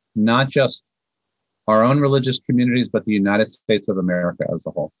not just our own religious communities, but the United States of America as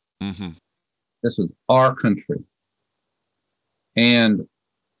a whole. Mm-hmm. This was our country. And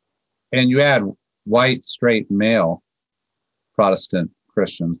you add white, straight, male Protestant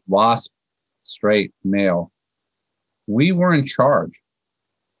Christians, WASP, straight, male. We were in charge,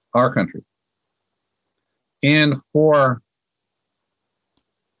 our country. And for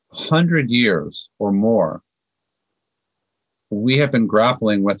 100 years or more, we have been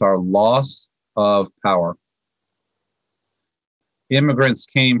grappling with our loss of power. Immigrants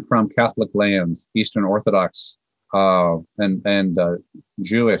came from Catholic lands, Eastern Orthodox, and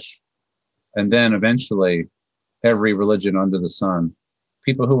Jewish, and then eventually every religion under the sun.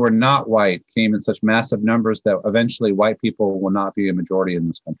 People who were not white came in such massive numbers that eventually white people will not be a majority in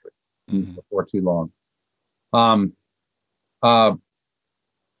this country before too long.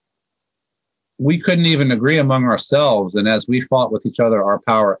 We couldn't even agree among ourselves, and as we fought with each other, our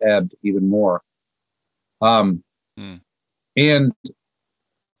power ebbed even more. And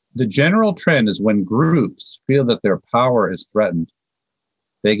the general trend is when groups feel that their power is threatened,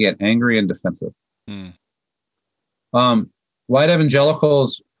 they get angry and defensive. White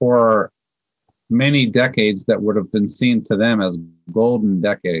evangelicals, for many decades that would have been seen to them as golden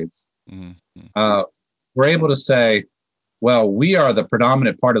decades, were able to say, well, we are the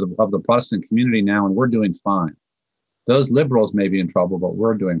predominant part of the Protestant community now, and we're doing fine. Those liberals may be in trouble, but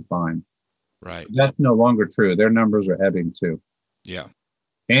we're doing fine. Right. That's no longer true. Their numbers are ebbing too. Yeah.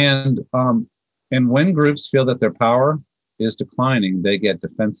 And when groups feel that their power is declining, they get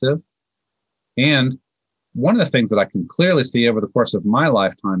defensive. And one of the things that I can clearly see over the course of my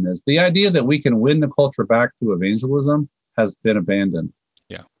lifetime is the idea that we can win the culture back through evangelism has been abandoned.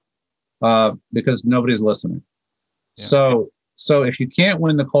 Yeah. Because nobody's listening. Yeah. So if you can't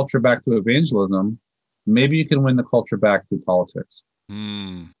win the culture back through evangelism, maybe you can win the culture back through politics.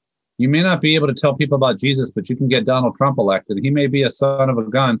 You may not be able to tell people about Jesus, but you can get Donald Trump elected. He may be a son of a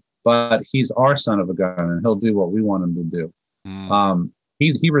gun, but he's our son of a gun, and he'll do what we want him to do.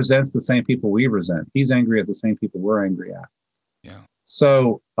 He resents the same people we resent. He's angry at the same people we're angry at. Yeah.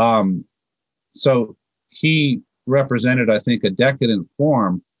 So he represented, I think, a decadent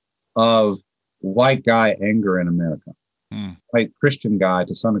form of white guy anger in America. White Christian guy,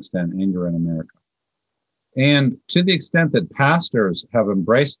 to some extent, anger in America. And to the extent that pastors have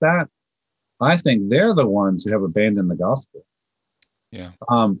embraced that, I think they're the ones who have abandoned the gospel. Yeah.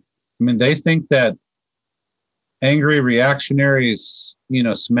 I mean, they think that angry reactionaries,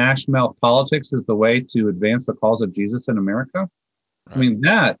 smash mouth politics is the way to advance the cause of Jesus in America. Right. I mean,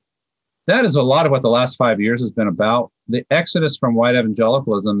 that is a lot of what the last 5 years has been about. The exodus from white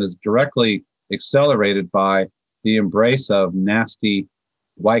evangelicalism is directly accelerated by the embrace of nasty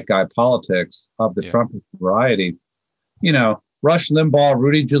white guy politics of the Trump variety. Rush Limbaugh,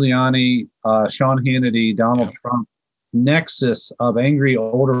 Rudy Giuliani, Sean Hannity, Donald Trump, nexus of angry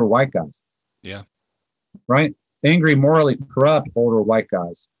older white guys. Yeah. Right? Angry, morally corrupt older white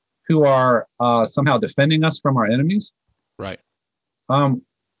guys who are somehow defending us from our enemies. Right.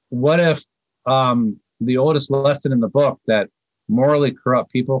 What if the oldest lesson in the book, that morally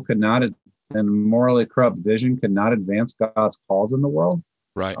corrupt people and morally corrupt vision could not advance God's cause in the world?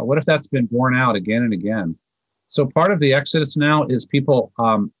 Right. What if that's been borne out again and again? So part of the exodus now is people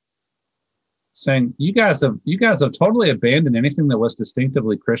saying, you guys have totally abandoned anything that was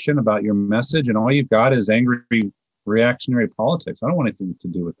distinctively Christian about your message, and all you've got is angry reactionary politics. I don't want anything to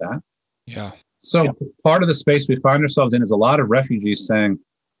do with that. Yeah. So part of the space we find ourselves in is a lot of refugees saying,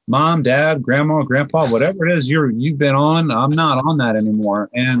 Mom, Dad, Grandma, Grandpa, whatever it is you've been on, I'm not on that anymore,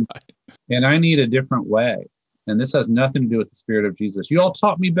 and I need a different way. And this has nothing to do with the Spirit of Jesus. You all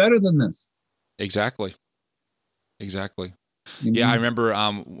taught me better than this. Exactly. Mm-hmm. Yeah, I remember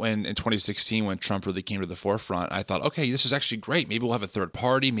when in 2016, when Trump really came to the forefront, I thought, okay, this is actually great. Maybe we'll have a third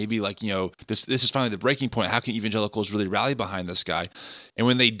party. Maybe this is finally the breaking point. How can evangelicals really rally behind this guy? And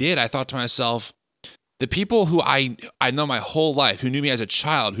when they did, I thought to myself, the people who I know my whole life, who knew me as a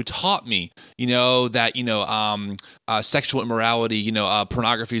child, who taught me, that, sexual immorality,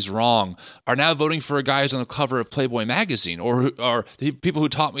 pornography is wrong, are now voting for a guy who's on the cover of Playboy magazine, or the people who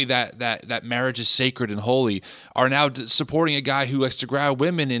taught me that marriage is sacred and holy are now supporting a guy who likes to grab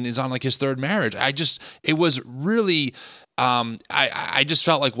women and is on like his third marriage. It was really, I just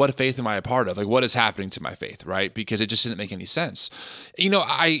felt like, what faith am I a part of? Like, what is happening to my faith, right? Because it just didn't make any sense.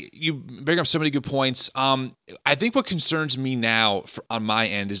 You bring up so many good points. I think what concerns me now on my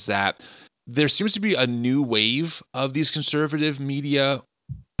end is that there seems to be a new wave of these conservative media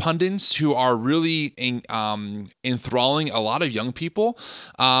pundits who are really enthralling a lot of young people,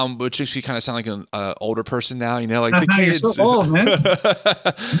 which makes me kind of sound like an older person now, like the kids. You're so old, man.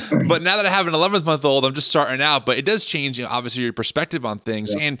 But now that I have an 11-month-old, I'm just starting out. But it does change, obviously, your perspective on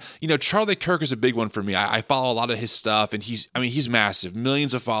things. Yeah. And Charlie Kirk is a big one for me. I follow a lot of his stuff, and he's massive,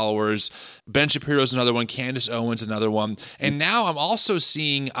 millions of followers. Ben Shapiro's another one. Candace Owens another one. And now I'm also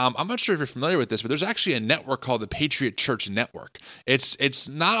seeing. I'm not sure if you're familiar with this, but there's actually a network called the Patriot Church Network. It's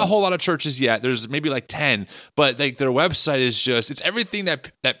not a whole lot of churches yet. There's maybe like 10, but like their website is it's everything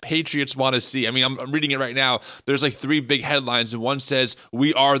that patriots want to see. I mean, I'm reading it right now. There's like 3 big headlines, and one says,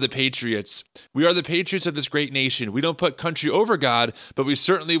 "We are the patriots. We are the patriots of this great nation. We don't put country over God, but we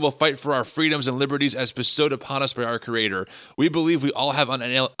certainly will fight for our freedoms and liberties as bestowed upon us by our Creator. We believe we all have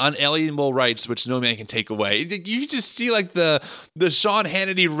unalienable rights, which no man can take away." You just see like the Sean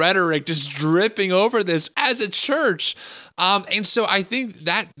Hannity rhetoric just dripping over this as a church. And so I think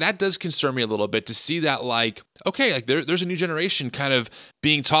that does concern me a little bit to see that, like, okay, like there's a new generation kind of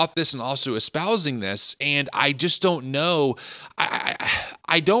being taught this and also espousing this. And I just don't know.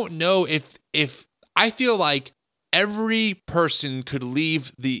 I don't know if I feel like every person could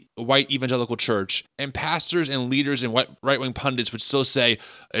leave the white evangelical church, and pastors and leaders and right-wing pundits would still say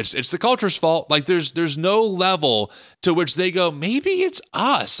it's the culture's fault. Like there's no level to which they go, maybe it's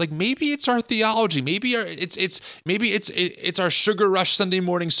us. Like maybe it's our theology. Maybe it's our sugar rush Sunday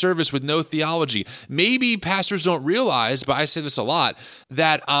morning service with no theology. Maybe pastors don't realize, but I say this a lot,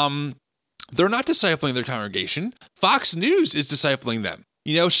 that they're not discipling their congregation. Fox News is discipling them.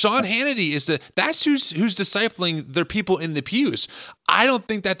 Sean Hannity that's who's discipling their people in the pews. I don't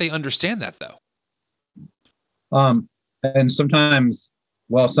think that they understand that, though. And sometimes,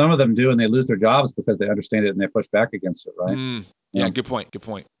 some of them do, and they lose their jobs because they understand it and they push back against it, right? Yeah, good point.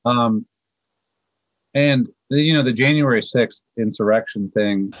 And the January 6th insurrection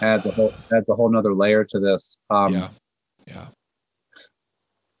thing adds a whole nother layer to this. Yeah.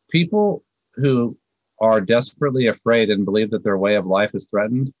 People who are desperately afraid and believe that their way of life is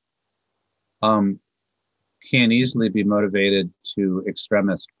threatened, can easily be motivated to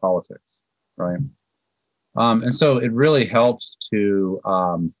extremist politics, right? And so it really helps to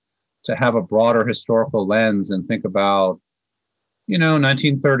have a broader historical lens and think about,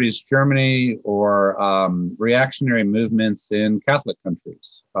 1930s Germany or reactionary movements in Catholic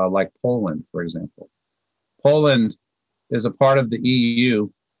countries, like Poland, for example. Poland is a part of the EU.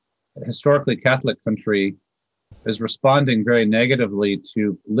 A historically Catholic country is responding very negatively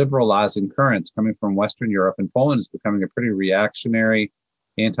to liberalizing currents coming from Western Europe, and Poland is becoming a pretty reactionary,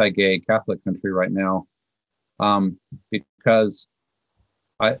 anti-gay Catholic country right now, because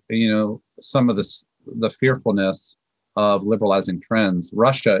some of the fearfulness of liberalizing trends.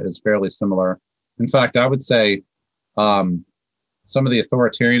 Russia is fairly similar. In fact, I would say some of the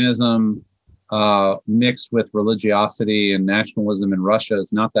authoritarianism mixed with religiosity and nationalism in Russia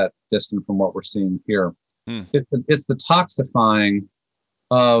is not that distant from what we're seeing here. It's the toxifying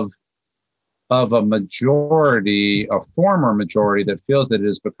of a majority, a former majority that feels that it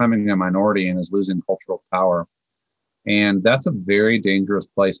is becoming a minority and is losing cultural power. And that's a very dangerous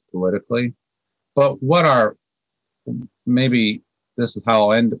place politically. But maybe this is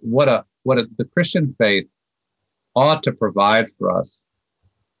how I'll end, the Christian faith ought to provide for us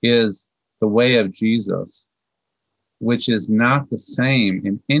is the way of Jesus, which is not the same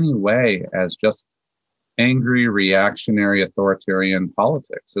in any way as just angry, reactionary, authoritarian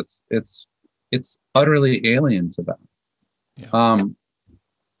politics. It's utterly alien to them. Yeah.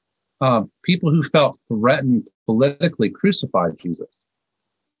 People who felt threatened politically crucified Jesus.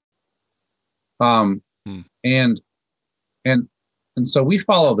 And so we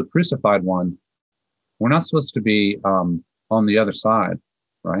follow the crucified one. We're not supposed to be on the other side,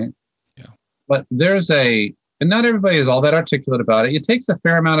 right? But and not everybody is all that articulate about it. It takes a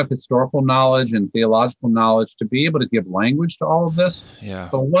fair amount of historical knowledge and theological knowledge to be able to give language to all of this. Yeah.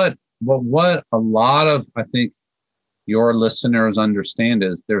 But what a lot of, I think, your listeners understand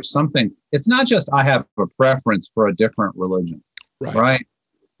is there's something, it's not just I have a preference for a different religion, right?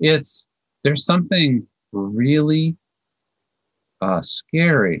 There's something really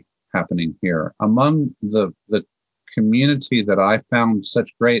scary happening here among the community that I found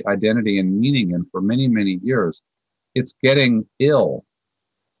such great identity and meaning in for many, many years. It's getting ill.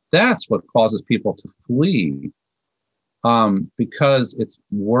 That's what causes people to flee, because it's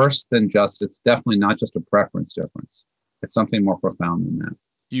worse than it's definitely not just a preference difference. It's something more profound than that.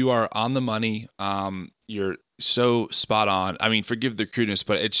 You are on the money. You're so spot on. I mean, forgive the crudeness,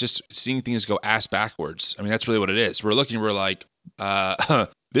 but it's just seeing things go ass backwards. I mean, that's really what it is. We're like,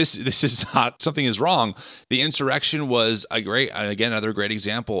 this is not, something is wrong. The insurrection was another great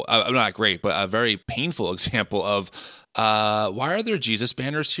example, not great, but a very painful example of why are there Jesus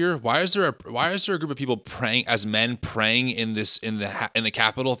banners here? Why is there a group of people praying as men praying in the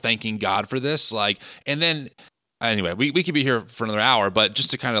Capitol, thanking God for this? And then anyway, we could be here for another hour, but just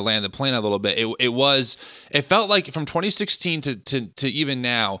to kind of land the plane a little bit, it felt like from 2016 to even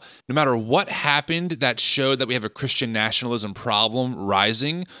now, no matter what happened that showed that we have a Christian nationalism problem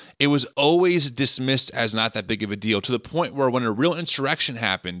rising, it was always dismissed as not that big of a deal, to the point where when a real insurrection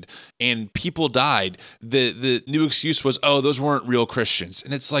happened and people died, the new excuse was, oh, those weren't real Christians.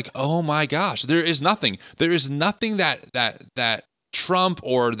 And it's like, oh my gosh, there is nothing that Trump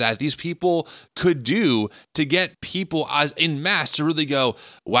or that these people could do to get people as in mass to really go,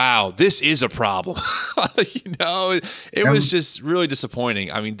 wow, this is a problem. It was just really disappointing.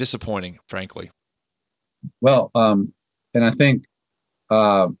 I mean, disappointing, frankly. Well, and I think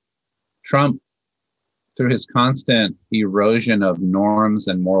Trump, through his constant erosion of norms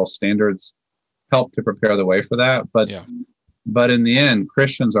and moral standards, helped to prepare the way for that. But in the end,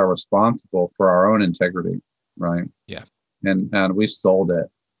 Christians are responsible for our own integrity, right? Yeah. And we've sold it,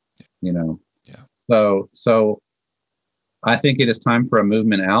 Yeah. So I think it is time for a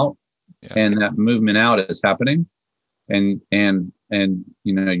movement out, and that movement out is happening, and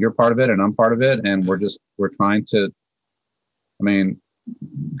you're part of it, and I'm part of it, and we're trying to. I mean,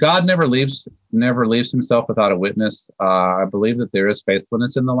 God never leaves himself without a witness. I believe that there is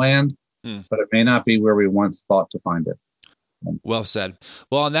faithfulness in the land, but it may not be where we once thought to find it. Well said.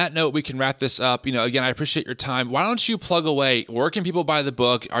 Well, on that note, we can wrap this up. Again, I appreciate your time. Why don't you plug away? Where can people buy the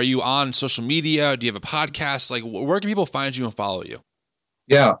book? Are you on social media? Do you have a podcast? Where can people find you and follow you?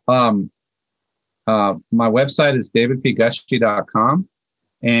 Yeah. My website is davidpgushee.com,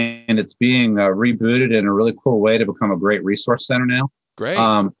 and it's being rebooted in a really cool way to become a great resource center now. Great.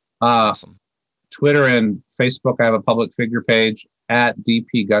 Awesome. Twitter and Facebook, I have a public figure page at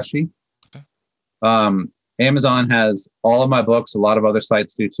dpgushee. Okay. Amazon has all of my books. A lot of other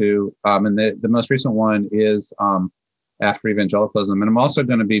sites do too. And the most recent one is After Evangelicalism. And I'm also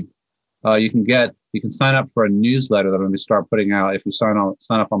going to be, you can sign up for a newsletter that I'm going to start putting out if you sign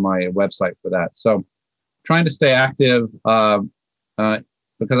up on my website for that. So trying to stay active because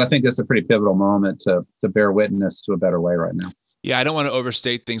I think it's a pretty pivotal moment to bear witness to a better way right now. Yeah, I don't want to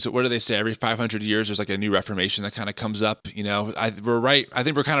overstate things. What do they say? Every 500 years, there's a new reformation that kind of comes up. We're right. I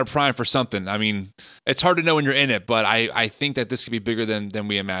think we're kind of primed for something. I mean, it's hard to know when you're in it, but I think that this could be bigger than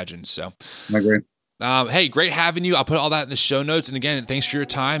we imagined. So I agree. Hey, great having you. I'll put all that in the show notes. And again, thanks for your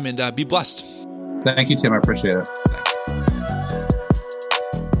time, and be blessed. Thank you, Tim. I appreciate it.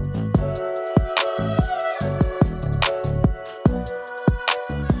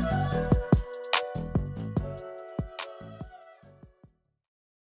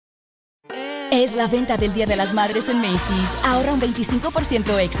 Thanks. Es la venta del Día de las Madres en Macy's. Ahorra un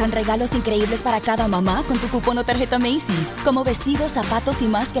 25% extra en regalos increíbles para cada mamá con tu cupón o tarjeta Macy's, como vestidos, zapatos y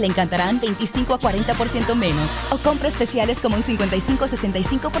más que le encantarán 25 a 40% menos. O compra especiales como un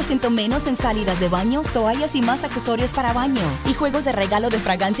 55-65% menos en salidas de baño, toallas y más accesorios para baño. Y juegos de regalo de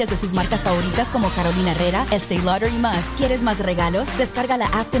fragancias de sus marcas favoritas como Carolina Herrera, Estée Lauder y más. ¿Quieres más regalos? Descarga la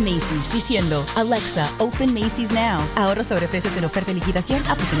app de Macy's diciendo: Alexa, open Macy's now. Ahorro sobre precios en oferta y liquidación.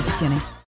 Aplican excepciones.